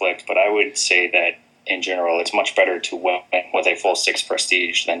to conflict, but I would say that in general, it's much better to win with a full 6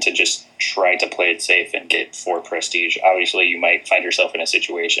 prestige than to just try to play it safe and get 4 prestige. Obviously, you might find yourself in a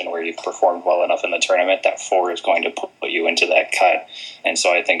situation where you've performed well enough in the tournament that 4 is going to put you into that cut. And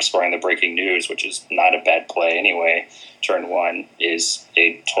so I think scoring the breaking news, which is not a bad play anyway, turn 1 is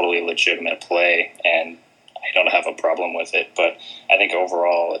a totally legitimate play, and I don't have a problem with it. But I think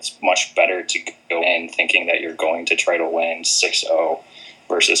overall it's much better to go in thinking that you're going to try to win 6-0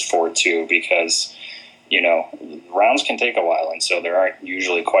 versus 4-2, because rounds can take a while, and so there aren't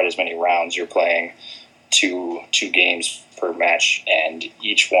usually quite as many rounds. You're playing two games per match, and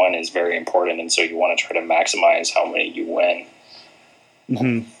each one is very important, and so you want to try to maximize how many you win.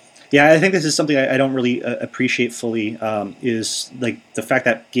 Mm-hmm. Yeah, I think this is something I don't really appreciate fully, is like the fact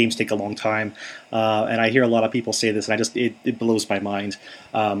that games take a long time, and I hear a lot of people say this, and it blows my mind.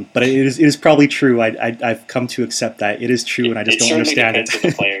 But it is probably true. I've come to accept that it is true, and I just don't understand it. It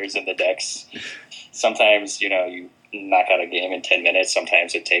certainly depends on the players and the decks. Sometimes, you knock out a game in 10 minutes.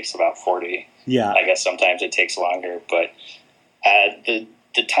 Sometimes it takes about 40. Yeah. I guess sometimes it takes longer. But the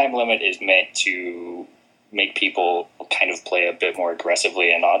time limit is meant to make people kind of play a bit more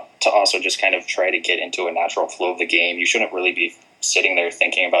aggressively, and to also just kind of try to get into a natural flow of the game. You shouldn't really be sitting there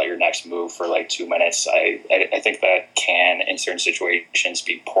thinking about your next move for like 2 minutes. I think that can, in certain situations,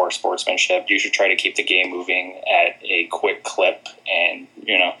 be poor sportsmanship. You should try to keep the game moving at a quick clip, and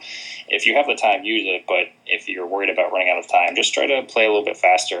if you have the time, use it. But if you're worried about running out of time, just try to play a little bit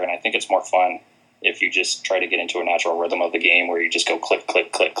faster, and I think it's more fun if you just try to get into a natural rhythm of the game where you just go click,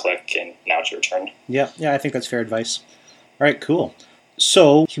 click, click, click, and now it's your turn. Yeah, I think that's fair advice. All right, cool.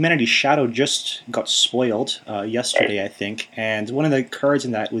 So, Humanity's Shadow just got spoiled yesterday, right, I think, and one of the cards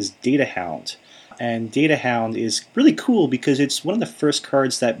in that was Data Hound. And Data Hound is really cool because it's one of the first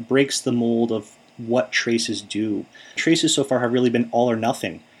cards that breaks the mold of what traces do. Traces so far have really been all or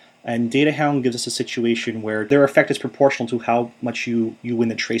nothing. And Data Hound gives us a situation where their effect is proportional to how much you win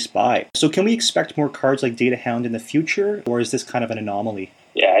the trace by. So can we expect more cards like Data Hound in the future, or is this kind of an anomaly?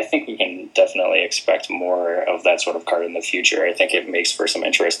 Yeah, I think we can definitely expect more of that sort of card in the future. I think it makes for some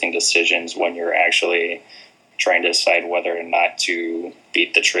interesting decisions when you're actually trying to decide whether or not to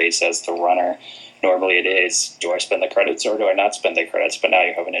beat the trace as the runner. Normally it is, do I spend the credits or do I not spend the credits? But now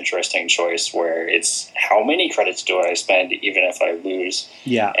you have an interesting choice where it's how many credits do I spend even if I lose?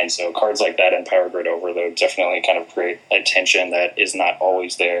 Yeah. And so cards like that and Power Grid Overload definitely kind of create a tension that is not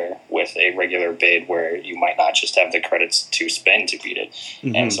always there with a regular bid where you might not just have the credits to spend to beat it.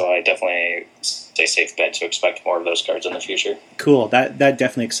 Mm-hmm. And so I definitely say safe bet to expect more of those cards in the future. Cool. That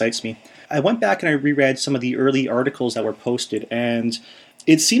definitely excites me. I went back and I reread some of the early articles that were posted, and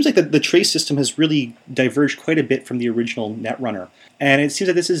it seems like the trace system has really diverged quite a bit from the original Netrunner. And it seems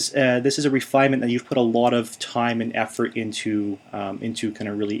that this is a refinement that you've put a lot of time and effort into kind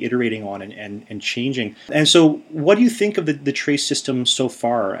of really iterating on and changing. And so what do you think of the trace system so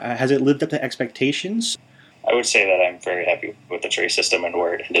far? Has it lived up to expectations? I would say that I'm very happy with the trace system and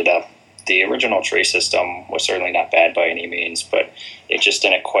where it ended up. The original trace system was certainly not bad by any means, but it just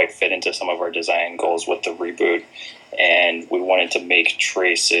didn't quite fit into some of our design goals with the reboot. And we wanted to make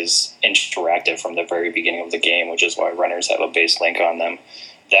traces interactive from the very beginning of the game, which is why runners have a base link on them.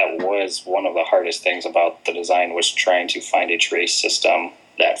 That was one of the hardest things about the design, was trying to find a trace system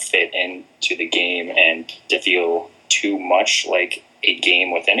that fit into the game and to feel too much like a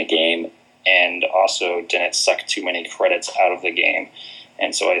game within a game, and also didn't suck too many credits out of the game.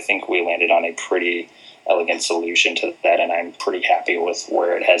 And so I think we landed on a pretty elegant solution to that, and I'm pretty happy with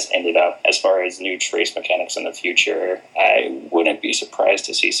where it has ended up. As far as new trace mechanics in the future, I wouldn't be surprised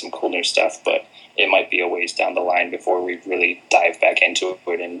to see some cool new stuff, but it might be a ways down the line before we really dive back into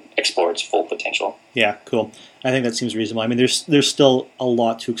it and explore its full potential. Yeah, cool. I think that seems reasonable. I mean, there's still a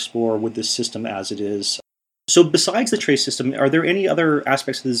lot to explore with this system as it is. So besides the trace system, are there any other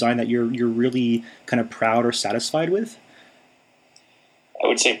aspects of the design that you're really kind of proud or satisfied with? I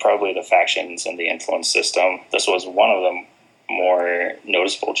would say probably the factions and the influence system. This was one of the more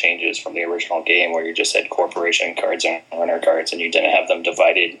noticeable changes from the original game, where you just had corporation cards and runner cards, and you didn't have them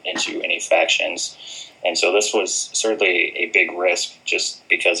divided into any factions. And so this was certainly a big risk, just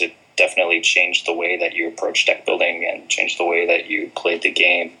because it definitely changed the way that you approach deck building and changed the way that you played the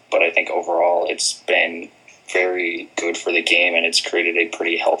game. But I think overall it's been very good for the game, and it's created a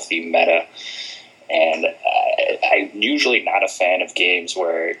pretty healthy meta. And I'm usually not a fan of games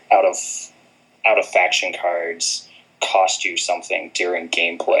where out of faction cards cost you something during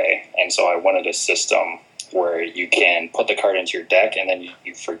gameplay. And so I wanted a system where you can put the card into your deck and then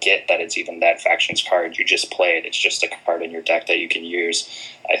you forget that it's even that faction's card. You just play it. It's just a card in your deck that you can use.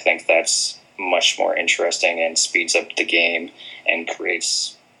 I think that's much more interesting and speeds up the game and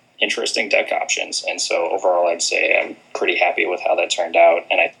creates interesting deck options. And so overall, I'd say I'm pretty happy with how that turned out,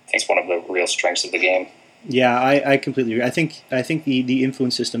 and I think it's one of the real strengths of the game. Yeah, I completely agree. I think the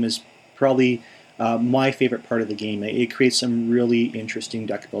influence system is probably my favorite part of the game. It creates some really interesting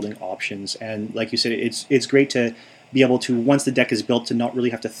deck building options, and like you said, it's great to be able to, once the deck is built, to not really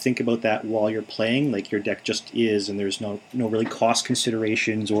have to think about that while you're playing. Like your deck just is, and there's no really cost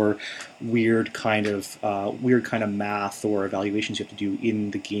considerations or weird kind of math or evaluations you have to do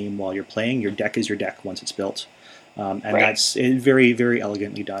in the game while you're playing. Your deck is your deck once it's built. And right. That's very, very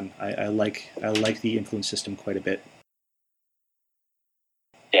elegantly done. I like the influence system quite a bit.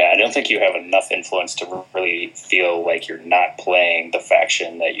 Yeah, I don't think you have enough influence to really feel like you're not playing the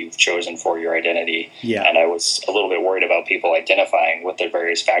faction that you've chosen for your identity. Yeah. And I was a little bit worried about people identifying with their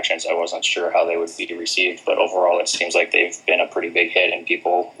various factions. I wasn't sure how they would be received, but overall it seems like they've been a pretty big hit, and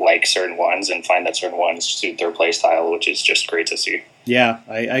people like certain ones and find that certain ones suit their play style, which is just great to see. Yeah,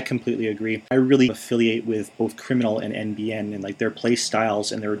 I completely agree. I really affiliate with both Criminal and NBN, and like their play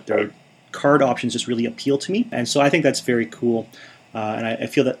styles and their card options just really appeal to me. And so I think that's very cool. And I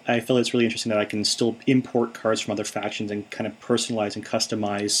feel it's really interesting that I can still import cards from other factions and kind of personalize and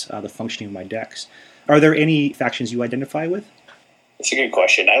customize the functioning of my decks. Are there any factions you identify with? It's a good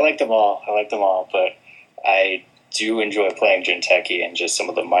question. I like them all, but I do enjoy playing Jinteki and just some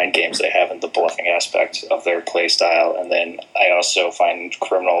of the mind games they have and the bluffing aspect of their play style. And then I also find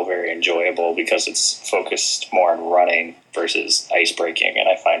Criminal very enjoyable because it's focused more on running versus ice breaking, and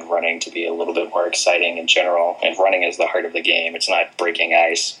I find running to be a little bit more exciting in general. And running is the heart of the game. It's not breaking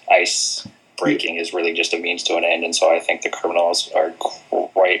ice. Ice breaking is really just a means to an end, and so I think the Criminals are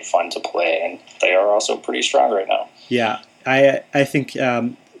quite fun to play, and they are also pretty strong right now. Yeah, I think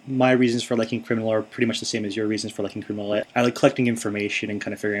my reasons for liking Criminal are pretty much the same as your reasons for liking Criminal. I like collecting information and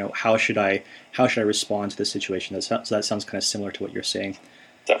kind of figuring out how should I respond to this situation. So that sounds kind of similar to what you're saying.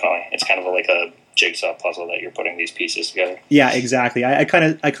 Definitely, it's kind of like a jigsaw puzzle that you're putting these pieces together. Yeah, exactly. I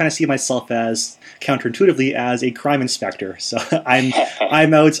kind of see myself as counterintuitively as a crime inspector. So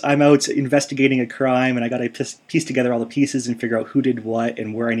I'm out investigating a crime, and I got to piece together all the pieces and figure out who did what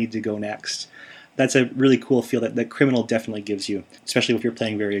and where I need to go next. That's a really cool feel that Criminal definitely gives you, especially if you're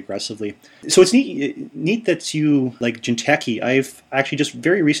playing very aggressively. So it's neat that you like Jinteki. I've actually just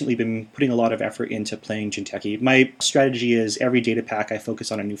very recently been putting a lot of effort into playing Jinteki. My strategy is every data pack I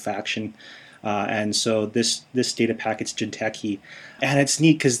focus on a new faction. And so this data pack, it's Jinteki. And it's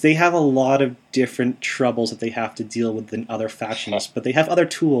neat because they have a lot of different troubles that they have to deal with than other factions, but they have other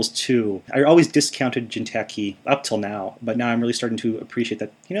tools too. I always discounted Jinteki up till now, but now I'm really starting to appreciate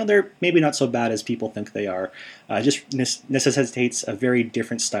that, they're maybe not so bad as people think they are. Just necessitates a very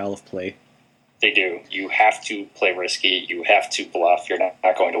different style of play. They do. You have to play risky. You have to bluff. You're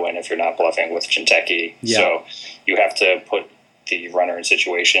not going to win if you're not bluffing with Jinteki. Yeah. So you have to put the runner in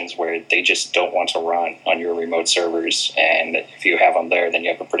situations where they just don't want to run on your remote servers, and if you have them there, then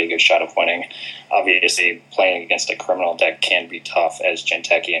you have a pretty good shot of winning. Obviously, playing against a Criminal deck can be tough, as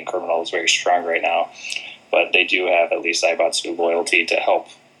Jinteki and Criminal is very strong right now, but they do have at least Zaibatsu loyalty to help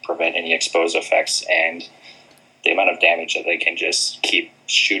prevent any expose effects, and the amount of damage that they can just keep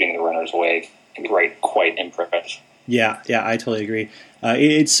shooting the runners away can be quite impressive. Yeah, I totally agree.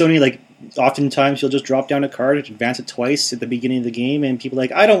 It's so neat, like, oftentimes you'll just drop down a card, advance it twice at the beginning of the game, and people are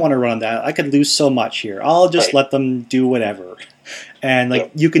like, I don't want to run that. I could lose so much here. I'll just let them do whatever.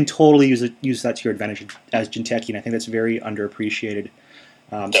 And you can totally use that to your advantage as Jinteki, and I think that's very underappreciated.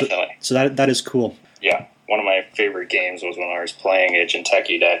 Definitely. So that is cool. Yeah. One of my favorite games was when I was playing a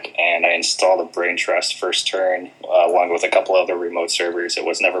Jinteki deck, and I installed a Brain Trust first turn, along with a couple other remote servers. It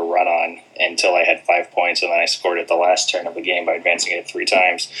was never run on until I had 5 points, and then I scored it the last turn of the game by advancing it 3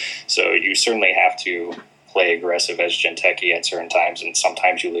 times. So you certainly have to play aggressive as Jinteki at certain times, and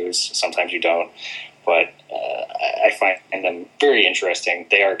sometimes you lose, sometimes you don't. But I find them very interesting.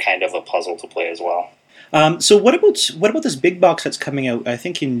 They are kind of a puzzle to play as well. So what about this big box that's coming out, I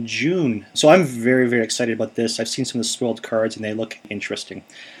think, in June? So I'm very, very excited about this. I've seen some of the swirled cards, and they look interesting.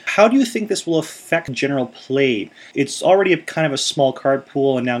 How do you think this will affect general play? It's already kind of a small card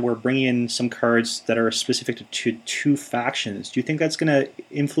pool, and now we're bringing in some cards that are specific to 2 factions. Do you think that's going to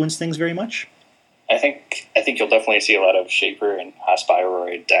influence things very much? I think you'll definitely see a lot of Shaper and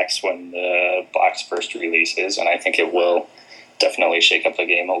Hasbiroid decks when the box first releases, and I think it will definitely shake up the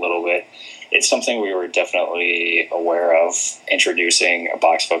game a little bit. It's something we were definitely aware of. Introducing a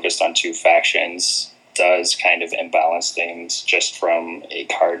box focused on 2 factions does kind of imbalance things just from a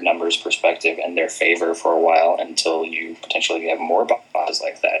card numbers perspective in their favor for a while, until you potentially have more boxes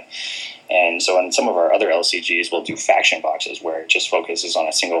like that. And so in some of our other LCGs, we'll do faction boxes where it just focuses on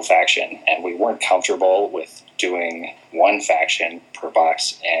a single faction. And we weren't comfortable with doing one faction per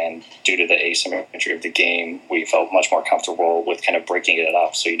box. And due to the asymmetry of the game, we felt much more comfortable with kind of breaking it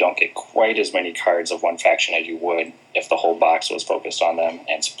up so you don't get quite as many cards of one faction as you would if the whole box was focused on them,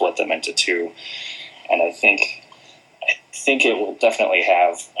 and split them into two. And I think it will definitely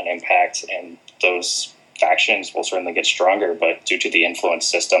have an impact, and those factions will certainly get stronger, but due to the influence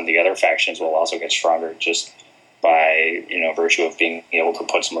system, the other factions will also get stronger just by, virtue of being able to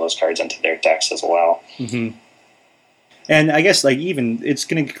put some of those cards into their decks as well. Mm-hmm. And I guess even it's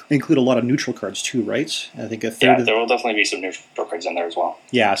going to include a lot of neutral cards too, right? I think a third. Yeah, there will definitely be some neutral cards in there as well.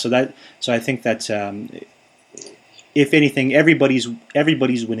 Yeah, so I think that if anything, everybody's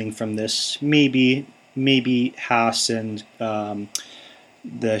winning from this. Maybe Haas and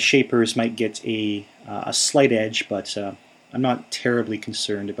the Shapers might get a slight edge, but I'm not terribly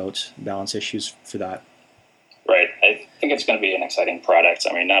concerned about balance issues for that. Right. I think it's going to be an exciting product.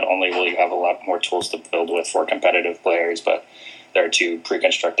 I mean, not only will you have a lot more tools to build with for competitive players, but there are 2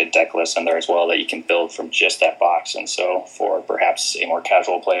 pre-constructed deck lists in there as well that you can build from just that box. And so for perhaps a more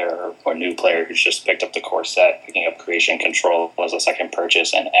casual player or new player who's just picked up the core set, picking up Creation Control as a second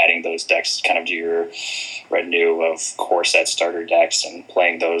purchase and adding those decks kind of to your retinue of core set starter decks and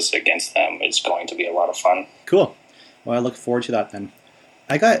playing those against them is going to be a lot of fun. Cool. Well, I look forward to that then.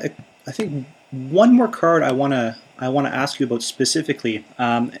 I think one more card I want to ask you about specifically.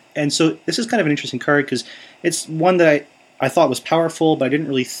 And so this is kind of an interesting card because it's one that I thought was powerful, but I didn't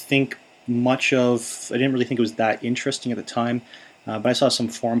really think it was that interesting at the time. But I saw some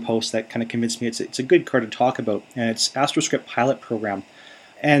forum posts that kind of convinced me it's a good card to talk about, and it's AstroScript Pilot Program.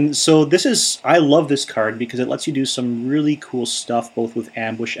 And so I love this card because it lets you do some really cool stuff, both with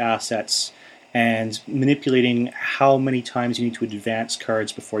ambush assets and manipulating how many times you need to advance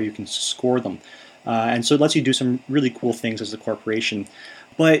cards before you can score them. And so it lets you do some really cool things as a corporation.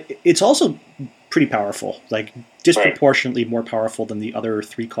 But it's also pretty powerful, like disproportionately more powerful than the other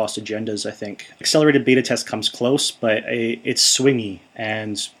 3-cost agendas, I think. Accelerated Beta Test comes close, but it's swingy,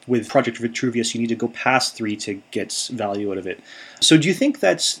 and with Project Vitruvius, you need to go past 3 to get value out of it. So do you think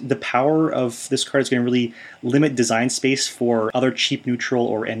that the power of this card is going to really limit design space for other cheap neutral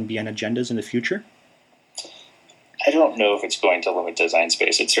or NBN agendas in the future? I don't know if it's going to limit design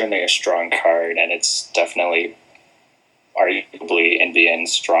space. It's certainly a strong card, and it's definitely arguably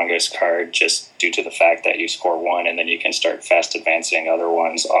NBN's strongest card just due to the fact that you score 1 and then you can start fast advancing other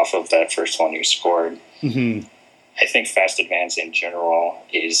ones off of that first one you scored. Mm-hmm. I think fast advance in general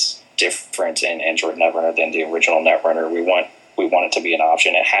is different in Android Netrunner than the original Netrunner. We want it to be an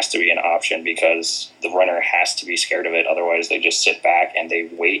option. It has to be an option because the runner has to be scared of it. Otherwise, they just sit back and they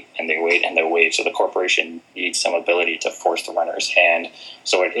wait and they wait and they wait. So the corporation needs some ability to force the runner's hand.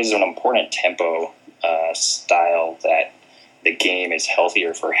 So it is an important tempo style that the game is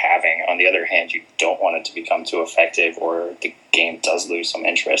healthier for having. On the other hand, you don't want it to become too effective or the game does lose some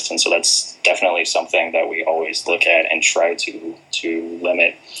interest. And so that's definitely something that we always look at and try to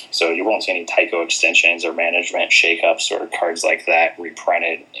limit. So you won't see any Tycho extensions or management shakeups or cards like that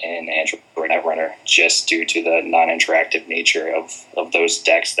reprinted in Android Netrunner just due to the non-interactive nature of those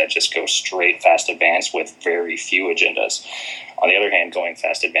decks that just go straight fast advance with very few agendas. On the other hand, going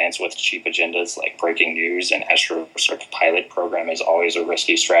fast advance with cheap agendas like Breaking News and AstroScript Pilot Program is always a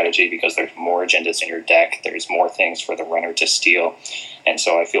risky strategy because there's more agendas in your deck. There's more things for the runner to steal. And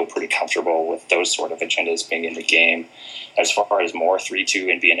so I feel pretty comfortable with those sort of agendas being in the game. As far as more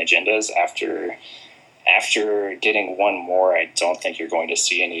 3-2 NBN agendas, after getting one more, I don't think you're going to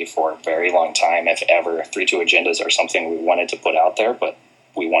see any for a very long time, if ever. 3-2 agendas are something we wanted to put out there, but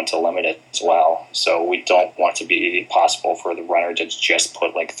we want to limit it as well. So we don't want to be possible for the runner to just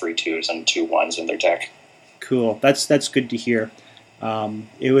put like 3-2s and 2-1s in their deck. Cool. That's good to hear.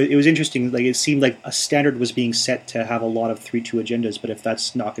 It was interesting. Like it seemed like a standard was being set to have a lot of 3-2 agendas, but if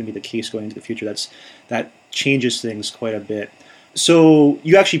that's not going to be the case going into the future, that changes things quite a bit. So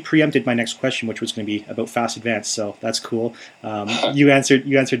you actually preempted my next question, which was going to be about fast advance. So that's cool. You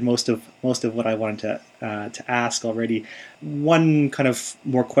answered most of what I wanted to ask already. One kind of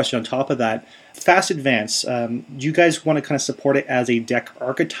more question on top of that: fast advance. Do you guys want to kind of support it as a deck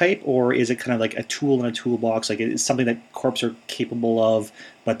archetype, or is it kind of like a tool in a toolbox? Like it's something that corps are capable of,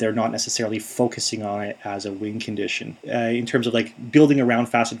 but they're not necessarily focusing on it as a win condition. In terms of like building around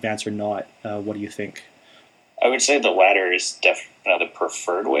fast advance or not, what do you think? I would say the latter is definitely the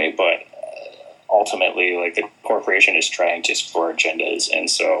preferred way, but ultimately, like the corporation is trying to score agendas, and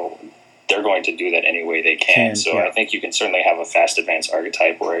so they're going to do that any way they can. So yeah. I think you can certainly have a fast advance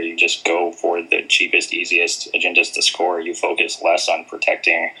archetype where you just go for the cheapest, easiest agendas to score. You focus less on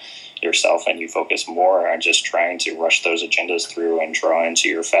protecting yourself and you focus more on just trying to rush those agendas through and draw into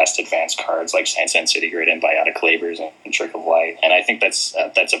your fast advanced cards like Sand City Grid and Biotic Labors and Trick of Light. And I think that's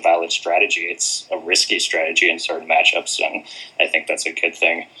a valid strategy. It's a risky strategy in certain matchups, and I think that's a good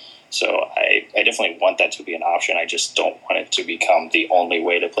thing. So I definitely want that to be an option. I just don't want it to become the only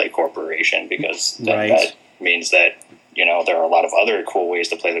way to play Corporation, because then that means that, there are a lot of other cool ways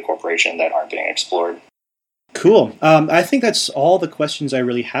to play the Corporation that aren't being explored. Cool. I think that's all the questions I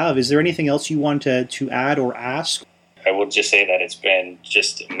really have. Is there anything else you want to add or ask? I will just say that it's been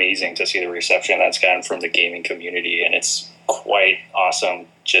just amazing to see the reception that's gotten from the gaming community, and it's quite awesome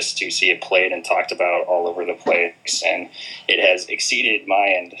just to see it played and talked about all over the place. And it has exceeded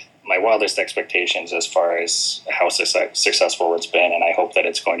my wildest expectations as far as how successful it's been, and I hope that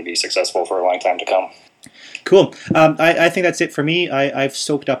it's going to be successful for a long time to come. Cool. I think that's it for me. I've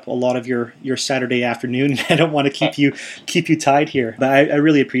soaked up a lot of your Saturday afternoon. I don't want to keep you tied here, but I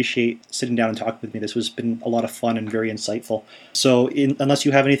really appreciate sitting down and talking with me. This has been a lot of fun and very insightful. So unless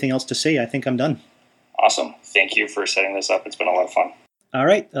you have anything else to say, I think I'm done. Awesome. Thank you for setting this up. It's been a lot of fun. All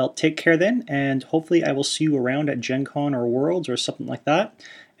right. Well, take care then, and hopefully I will see you around at Gen Con or Worlds or something like that.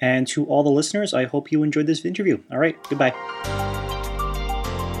 And to all the listeners, I hope you enjoyed this interview. All right. Goodbye.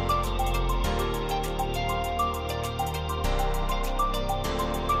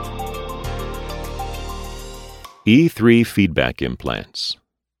 E3 feedback implants.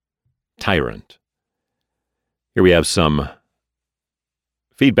 Tyrant. Here we have some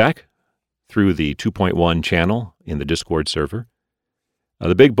feedback through the 2.1 channel in the Discord server.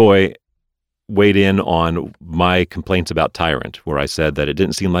 The big boy weighed in on my complaints about Tyrant, where I said that it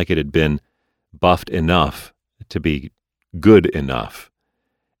didn't seem like it had been buffed enough to be good enough.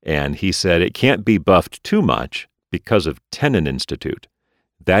 And he said it can't be buffed too much because of Tenon Institute.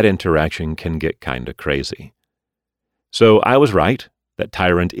 That interaction can get kind of crazy. So I was right that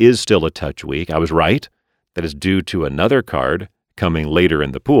Tyrant is still a touch weak. I was right that it's due to another card coming later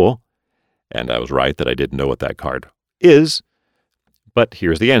in the pool. And I was right that I didn't know what that card is. But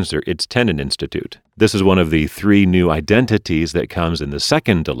here's the answer. It's Tenon Institute. This is one of the 3 new identities that comes in the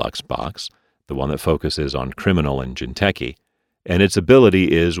second deluxe box, the one that focuses on Criminal and Jinteki. And its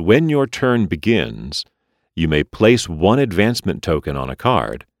ability is when your turn begins, you may place 1 advancement token on a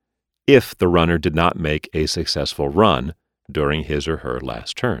card if the runner did not make a successful run during his or her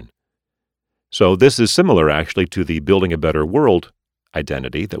last turn. So this is similar actually to the Building a Better World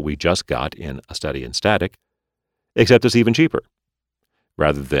identity that we just got in A Study in Static, except it's even cheaper.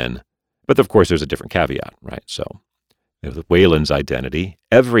 But of course there's a different caveat, right? So with Wayland's identity,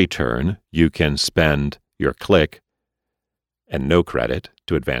 every turn you can spend your click and no credit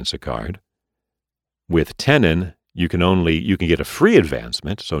to advance a card. With Tenon, you can get a free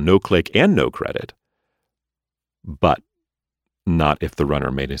advancement, so no click and no credit, but not if the runner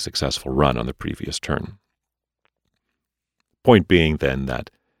made a successful run on the previous turn. Point being then that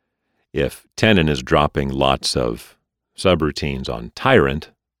if Tenon is dropping lots of subroutines on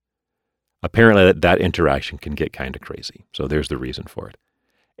Tyrant, apparently that interaction can get kind of crazy. So there's the reason for it.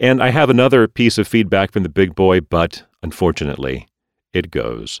 And I have another piece of feedback from the big boy, but unfortunately, it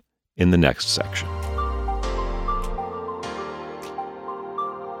goes in the next section.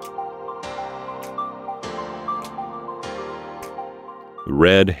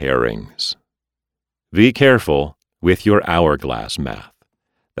 Red herrings. Be careful with your hourglass math.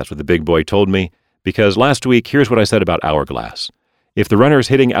 That's what the big boy told me, because last week, here's what I said about hourglass. If the runner is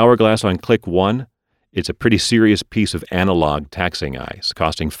hitting hourglass on click 1, it's a pretty serious piece of analog taxing ice,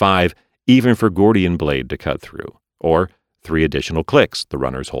 costing 5 even for Gordian Blade to cut through, or 3 additional clicks the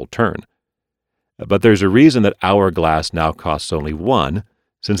runner's whole turn. But there's a reason that hourglass now costs only 1,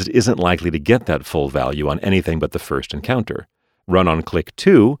 since it isn't likely to get that full value on anything but the first encounter. Run on click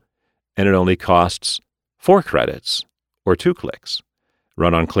 2, and it only costs 4 credits, or 2 clicks.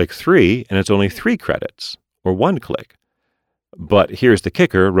 Run on click 3, and it's only 3 credits, or 1 click. But here's the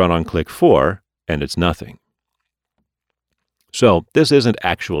kicker, run on click 4, and it's nothing. So this isn't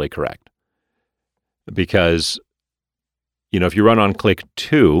actually correct. Because, if you run on click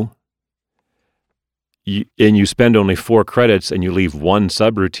 2, and you spend only 4 credits and you leave 1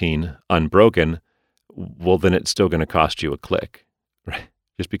 subroutine unbroken, well, then it's still going to cost you a click. Right?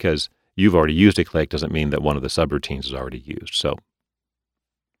 Just because you've already used a click doesn't mean that one of the subroutines is already used. So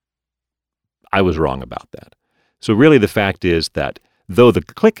I was wrong about that. So really the fact is that though the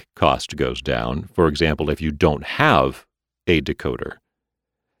click cost goes down, for example, if you don't have a decoder,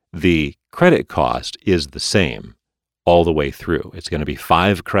 the credit cost is the same all the way through. It's going to be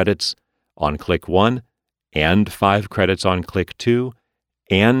 5 credits on click 1 and 5 credits on click 2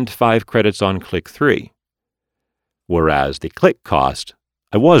 and 5 credits on click 3. Whereas the click cost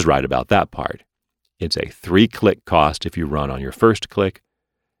I was right about that part. It's a 3-click cost if you run on your first click,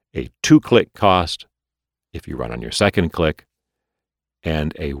 a 2-click cost if you run on your second click,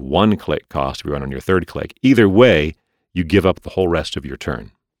 and a 1-click cost if you run on your third click. Either way, you give up the whole rest of your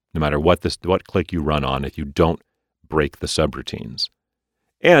turn, no matter what click you run on if you don't break the subroutines.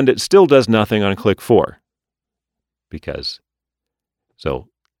 And it still does nothing on click 4, so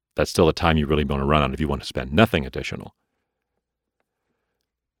that's still a time you really want to run on if you want to spend nothing additional.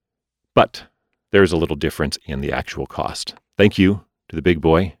 But there's a little difference in the actual cost. Thank you to the big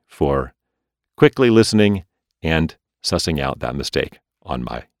boy for quickly listening and sussing out that mistake on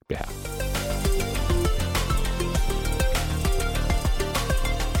my behalf.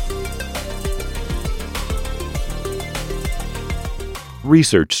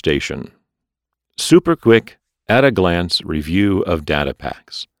 Research Station. Super quick, at-a-glance review of data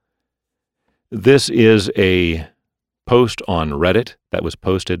packs. This is a post on Reddit that was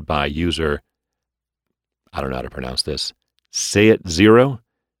posted by user, I don't know how to pronounce this, Saetzero,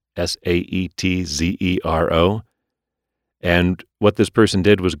 Saetzero. And what this person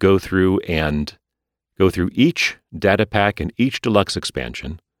did was go through each data pack and each deluxe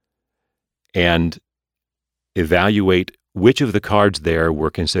expansion and evaluate which of the cards there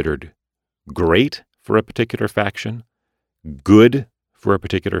were considered great for a particular faction, good for a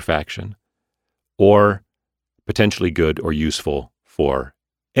particular faction, or potentially good or useful for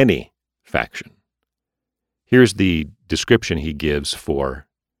any faction. Here's the description he gives for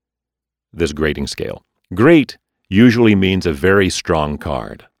this grading scale. Great usually means a very strong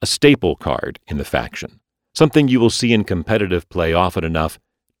card, a staple card in the faction, something you will see in competitive play often enough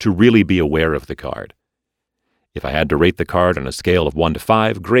to really be aware of the card. If I had to rate the card on a scale of 1 to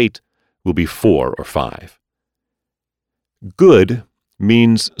 5, great will be 4 or 5. Good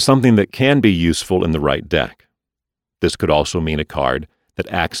means something that can be useful in the right deck. This could also mean a card that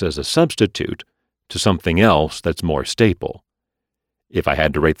acts as a substitute to something else that's more staple. If I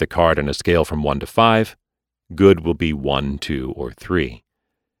had to rate the card on a scale from 1 to 5, good will be 1, 2, or 3.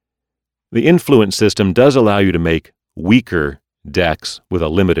 The influence system does allow you to make weaker decks with a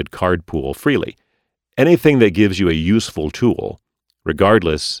limited card pool freely. Anything that gives you a useful tool,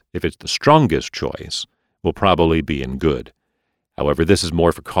 regardless if it's the strongest choice, will probably be in good. However, this is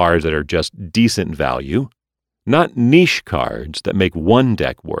more for cards that are just decent value, not niche cards that make one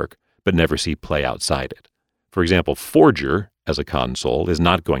deck work but never see play outside it. For example, Forger, as a console, is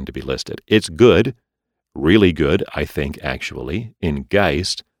not going to be listed. It's good, really good, I think, actually, in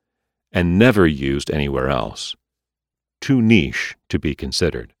Geist, and never used anywhere else. Too niche to be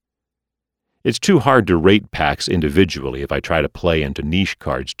considered. It's too hard to rate packs individually if I try to play into niche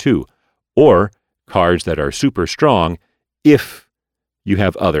cards too, or cards that are super strong if you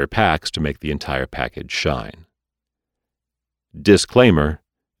have other packs to make the entire package shine. Disclaimer,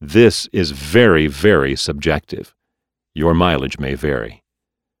 this is very, very subjective. Your mileage may vary.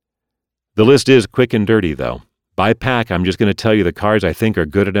 The list is quick and dirty, though. By pack, I'm just going to tell you the cards I think are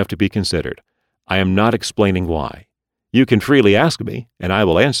good enough to be considered. I am not explaining why. You can freely ask me, and I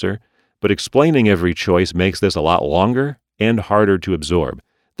will answer, but explaining every choice makes this a lot longer and harder to absorb.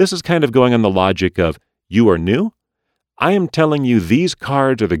 This is kind of going on the logic of, you are new? I am telling you these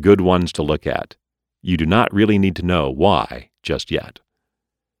cards are the good ones to look at. You do not really need to know why just yet.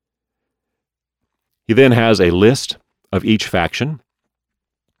 He then has a list of each faction,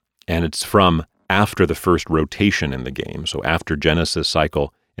 and it's from after the first rotation in the game, so after Genesis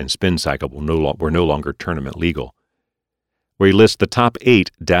Cycle and Spin Cycle were no longer tournament legal, where he lists the top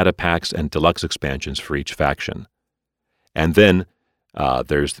 8 data packs and deluxe expansions for each faction. And then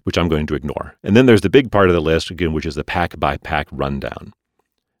which I'm going to ignore. And then there's the big part of the list, again, which is the pack-by-pack rundown.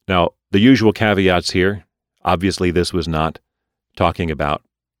 Now, the usual caveats here, obviously this was not talking about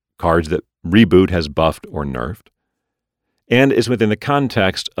cards that Reboot has buffed or nerfed, and is within the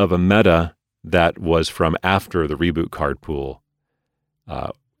context of a meta that was from after the Reboot card pool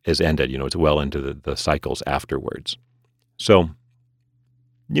is ended. It's well into the cycles afterwards. So,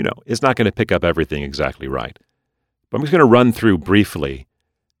 it's not going to pick up everything exactly right. But I'm just going to run through briefly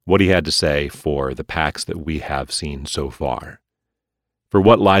what he had to say for the packs that we have seen so far. For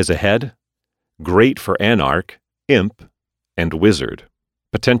what lies ahead, great for Anarch, Imp, and Wizard.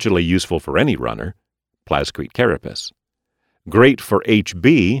 Potentially useful for any runner, Plascrete Carapace. Great for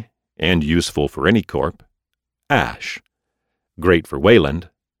HB, and useful for any corp, Ash. Great for Wayland,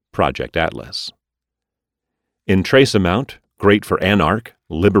 Project Atlas. In Trace Amount, great for Anarch,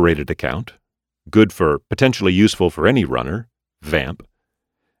 Liberated Account. Good for potentially useful for any runner, Vamp.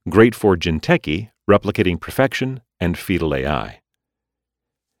 Great for Jinteki, Replicating Perfection, and Fetal AI.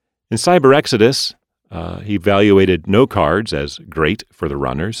 In Cyber Exodus, He evaluated no cards as great for the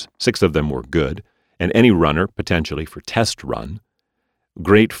runners. 6 of them were good, and any runner potentially for test run.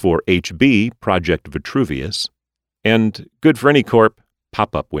 Great for HB, Project Vitruvius, and good for any corp,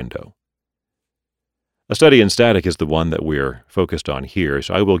 pop-up window. A study in static is the one that we're focused on here,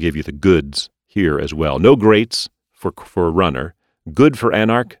 so I will give you the goods here as well. No greats for runner, good for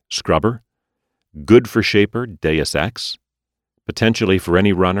Anarch, Scrubber, good for Shaper, Deus Ex, potentially for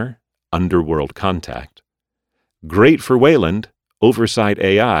any runner, Underworld Contact, great for Wayland, Oversight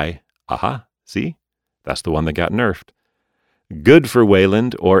AI, aha, see? That's the one that got nerfed. Good for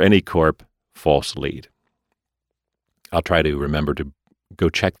Wayland or any corp, False Lead. I'll try to remember to go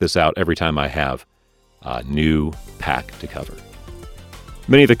check this out every time I have a new pack to cover.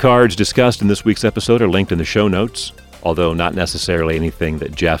 Many of the cards discussed in this week's episode are linked in the show notes, although not necessarily anything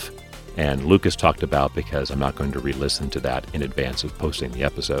that Jeff and Lucas talked about because I'm not going to re-listen to that in advance of posting the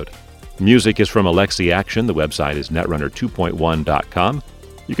episode. Music is from Alexi Action. The website is netrunner2.1.com.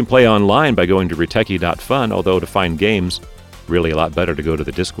 You can play online by going to ritechie.fun, although to find games, really a lot better to go to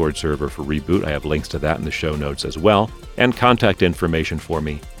the Discord server for Reboot. I have links to that in the show notes as well, and contact information for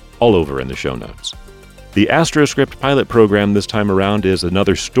me all over in the show notes. The AstroScript pilot program this time around is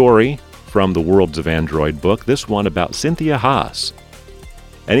another story from the Worlds of Android book, this one about Cynthia Haas.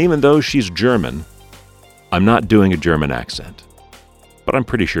 And even though she's German, I'm not doing a German accent, but I'm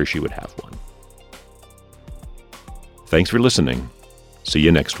pretty sure she would have one. Thanks for listening. See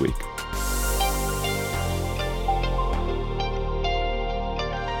you next week.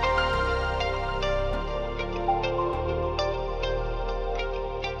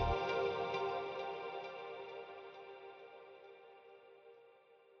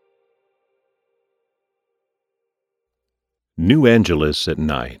 New Angeles at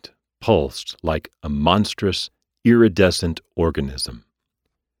night pulsed like a monstrous, iridescent organism.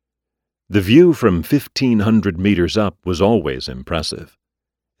 The view from 1,500 meters up was always impressive,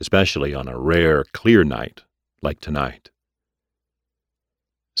 especially on a rare, clear night like tonight.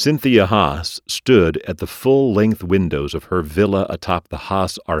 Cynthia Haas stood at the full-length windows of her villa atop the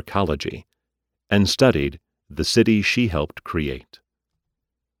Haas Arcology and studied the city she helped create.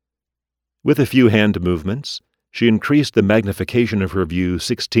 With a few hand movements, she increased the magnification of her view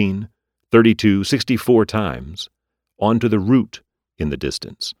 16, 32, 64 times onto the route in the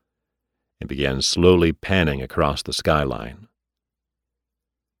distance and began slowly panning across the skyline.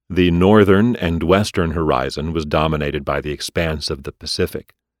 The northern and western horizon was dominated by the expanse of the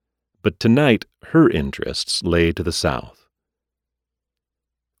Pacific, but tonight her interests lay to the south.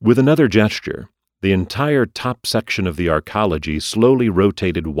 With another gesture, the entire top section of the arcology slowly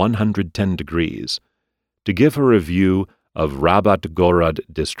rotated 110 degrees to give her a view of Rabat Gorod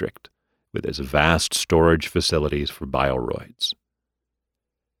district, with its vast storage facilities for bioroids.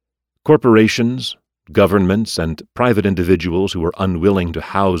 Corporations, governments, and private individuals who were unwilling to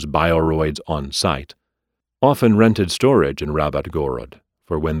house bioroids on site often rented storage in Rabat Gorod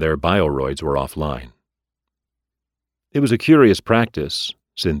for when their bioroids were offline. It was a curious practice,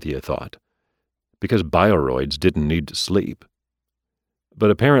 Cynthia thought, because bioroids didn't need to sleep. But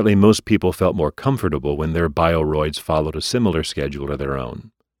apparently most people felt more comfortable when their bioroids followed a similar schedule to their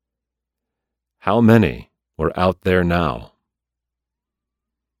own. How many were out there now?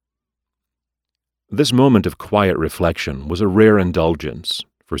 This moment of quiet reflection was a rare indulgence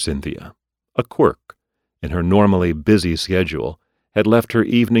for Cynthia. A quirk in her normally busy schedule had left her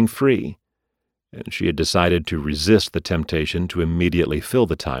evening free, and she had decided to resist the temptation to immediately fill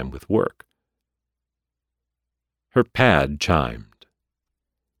the time with work. Her pad chimed.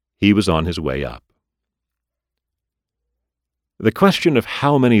 He was on his way up. The question of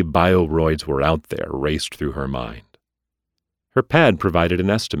how many bioroids were out there raced through her mind. Her pad provided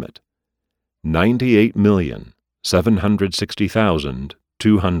an estimate: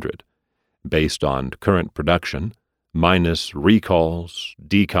 98,760,200, based on current production, minus recalls,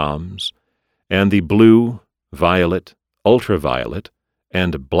 decoms, and the blue, violet, ultraviolet,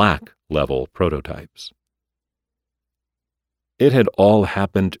 and black level prototypes. It had all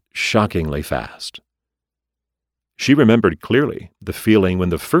happened shockingly fast. She remembered clearly the feeling when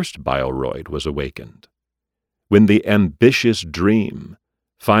the first bioroid was awakened, when the ambitious dream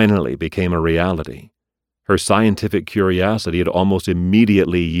finally became a reality. Her scientific curiosity had almost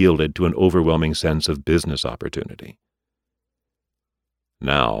immediately yielded to an overwhelming sense of business opportunity.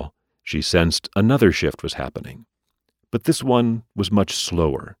 Now, she sensed another shift was happening, but this one was much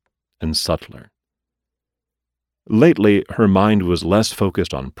slower and subtler. Lately, her mind was less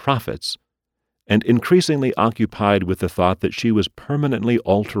focused on profits and increasingly occupied with the thought that she was permanently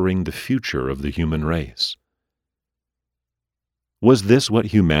altering the future of the human race. Was this what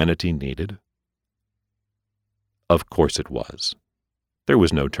humanity needed? Of course it was. There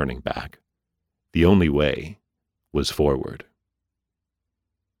was no turning back. The only way was forward.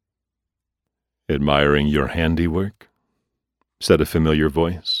 "Admiring your handiwork?" said a familiar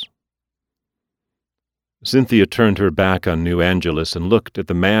voice. Cynthia turned her back on New Angeles and looked at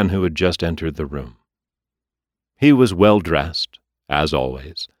the man who had just entered the room. He was well-dressed, as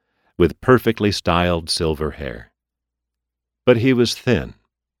always, with perfectly styled silver hair. But he was thin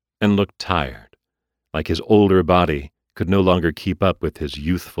and looked tired, like his older body could no longer keep up with his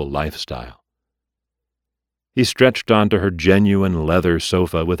youthful lifestyle. He stretched onto her genuine leather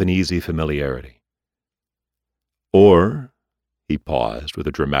sofa with an easy familiarity. "Or," he paused with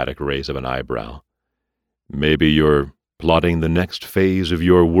a dramatic raise of an eyebrow, "maybe you're plotting the next phase of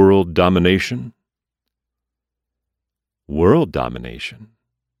your world domination?" "World domination?"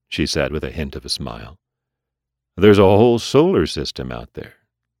 she said with a hint of a smile. "There's a whole solar system out there.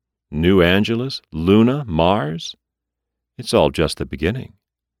 New Angeles, Luna, Mars. It's all just the beginning."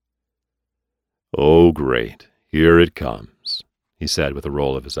 "Oh, great. Here it comes," he said with a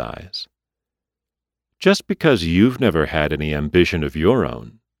roll of his eyes. "Just because you've never had any ambition of your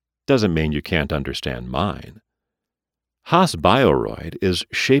own doesn't mean you can't understand mine. Haas Bioroid is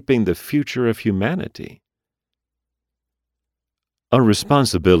shaping the future of humanity. A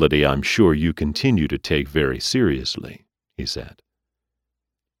responsibility I'm sure you continue to take very seriously," he said.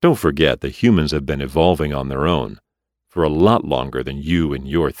 "Don't forget that humans have been evolving on their own for a lot longer than you and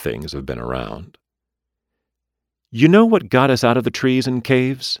your things have been around." "You know what got us out of the trees and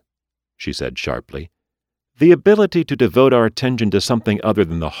caves?" she said sharply. "The ability to devote our attention to something other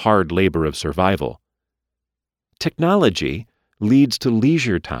than the hard labor of survival. Technology leads to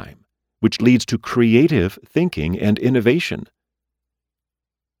leisure time, which leads to creative thinking and innovation.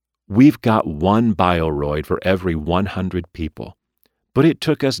 We've got one Bioroid for every 100 people, but it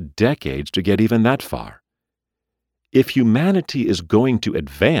took us decades to get even that far. If humanity is going to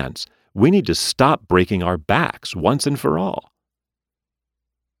advance, we need to stop breaking our backs once and for all."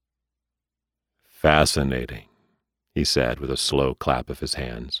 "Fascinating," he said with a slow clap of his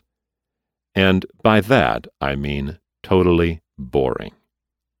hands. "And by that, I mean totally boring.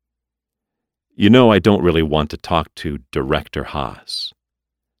 You know, I don't really want to talk to Director Haas.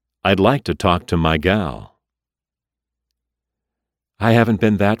 I'd like to talk to my gal." "I haven't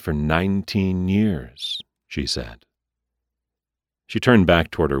been that for 19 years, she said. She turned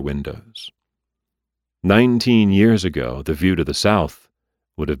back toward her windows. 19 years ago, the view to the south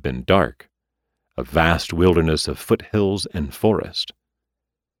would have been dark, a vast wilderness of foothills and forest.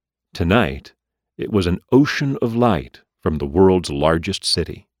 Tonight, it was an ocean of light from the world's largest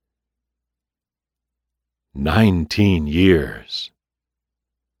city. 19 years!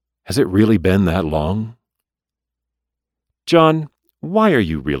 Has it really been that long? "John, why are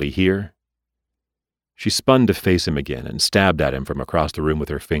you really here?" She spun to face him again and stabbed at him from across the room with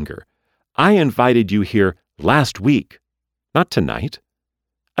her finger. "I invited you here last week, not tonight.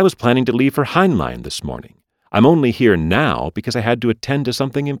 I was planning to leave for Heinlein this morning. I'm only here now because I had to attend to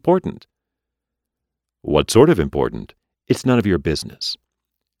something important." "What sort of important?" "It's none of your business.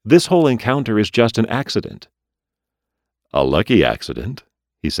 This whole encounter is just an accident." "A lucky accident,"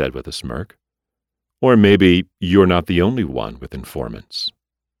 he said with a smirk. "Or maybe you're not the only one with informants."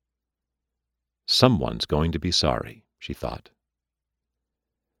 Someone's going to be sorry, she thought.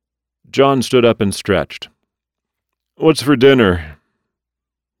 John stood up and stretched. "What's for dinner?"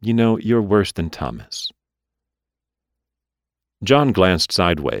 "You know, you're worse than Thomas." John glanced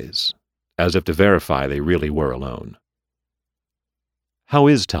sideways, as if to verify they really were alone. "How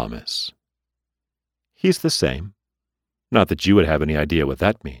is Thomas?" "He's the same. Not that you would have any idea what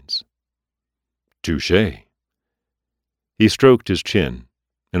that means." "Touché." He stroked his chin,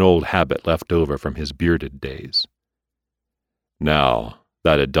 an old habit left over from his bearded days. "Now,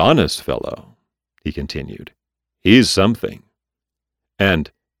 that Adonis fellow," he continued, "he's something.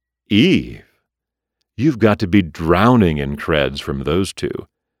 And Eve, you've got to be drowning in creds from those two.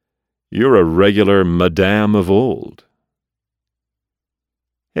 You're a regular Madame of old."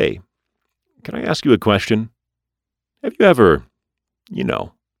 "Hey, can I ask you a question? Have you ever,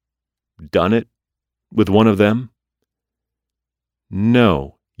 done it with one of them?"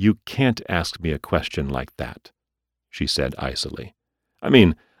 "No, you can't ask me a question like that," she said icily. "I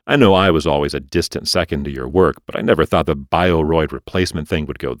mean, I know I was always a distant second to your work, but I never thought the Bioroid replacement thing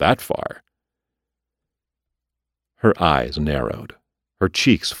would go that far." Her eyes narrowed. Her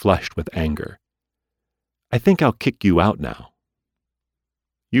cheeks flushed with anger. "I think I'll kick you out now."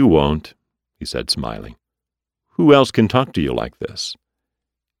 "You won't," he said, smiling. "Who else can talk to you like this?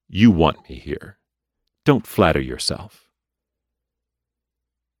 You want me here. Don't flatter yourself."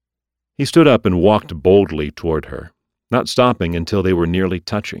 He stood up and walked boldly toward her, not stopping until they were nearly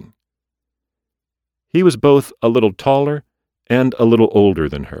touching. He was both a little taller and a little older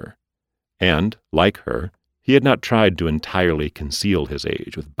than her, and, like her, he had not tried to entirely conceal his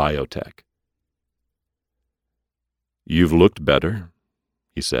age with biotech. "You've looked better,"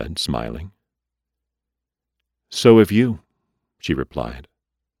 he said, smiling. "So have you," she replied.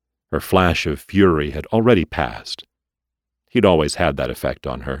 Her flash of fury had already passed. He'd always had that effect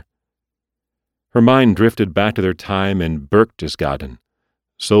on her. Her mind drifted back to their time in Berchtesgaden.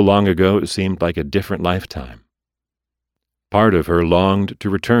 So long ago it seemed like a different lifetime. Part of her longed to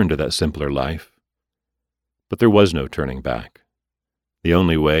return to that simpler life. But there was no turning back. The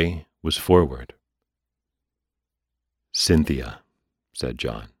only way was forward. "Cynthia," said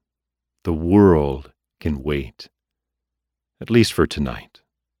John, "the world can wait. At least for tonight."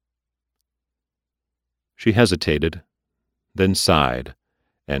 She hesitated, then sighed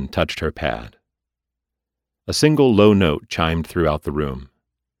and touched her pad. A single low note chimed throughout the room.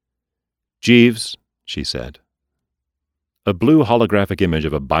 "Jeeves," she said. A blue holographic image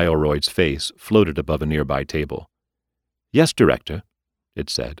of a Bioroid's face floated above a nearby table. "Yes, Director," it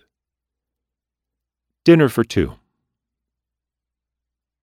said. "Dinner for 2.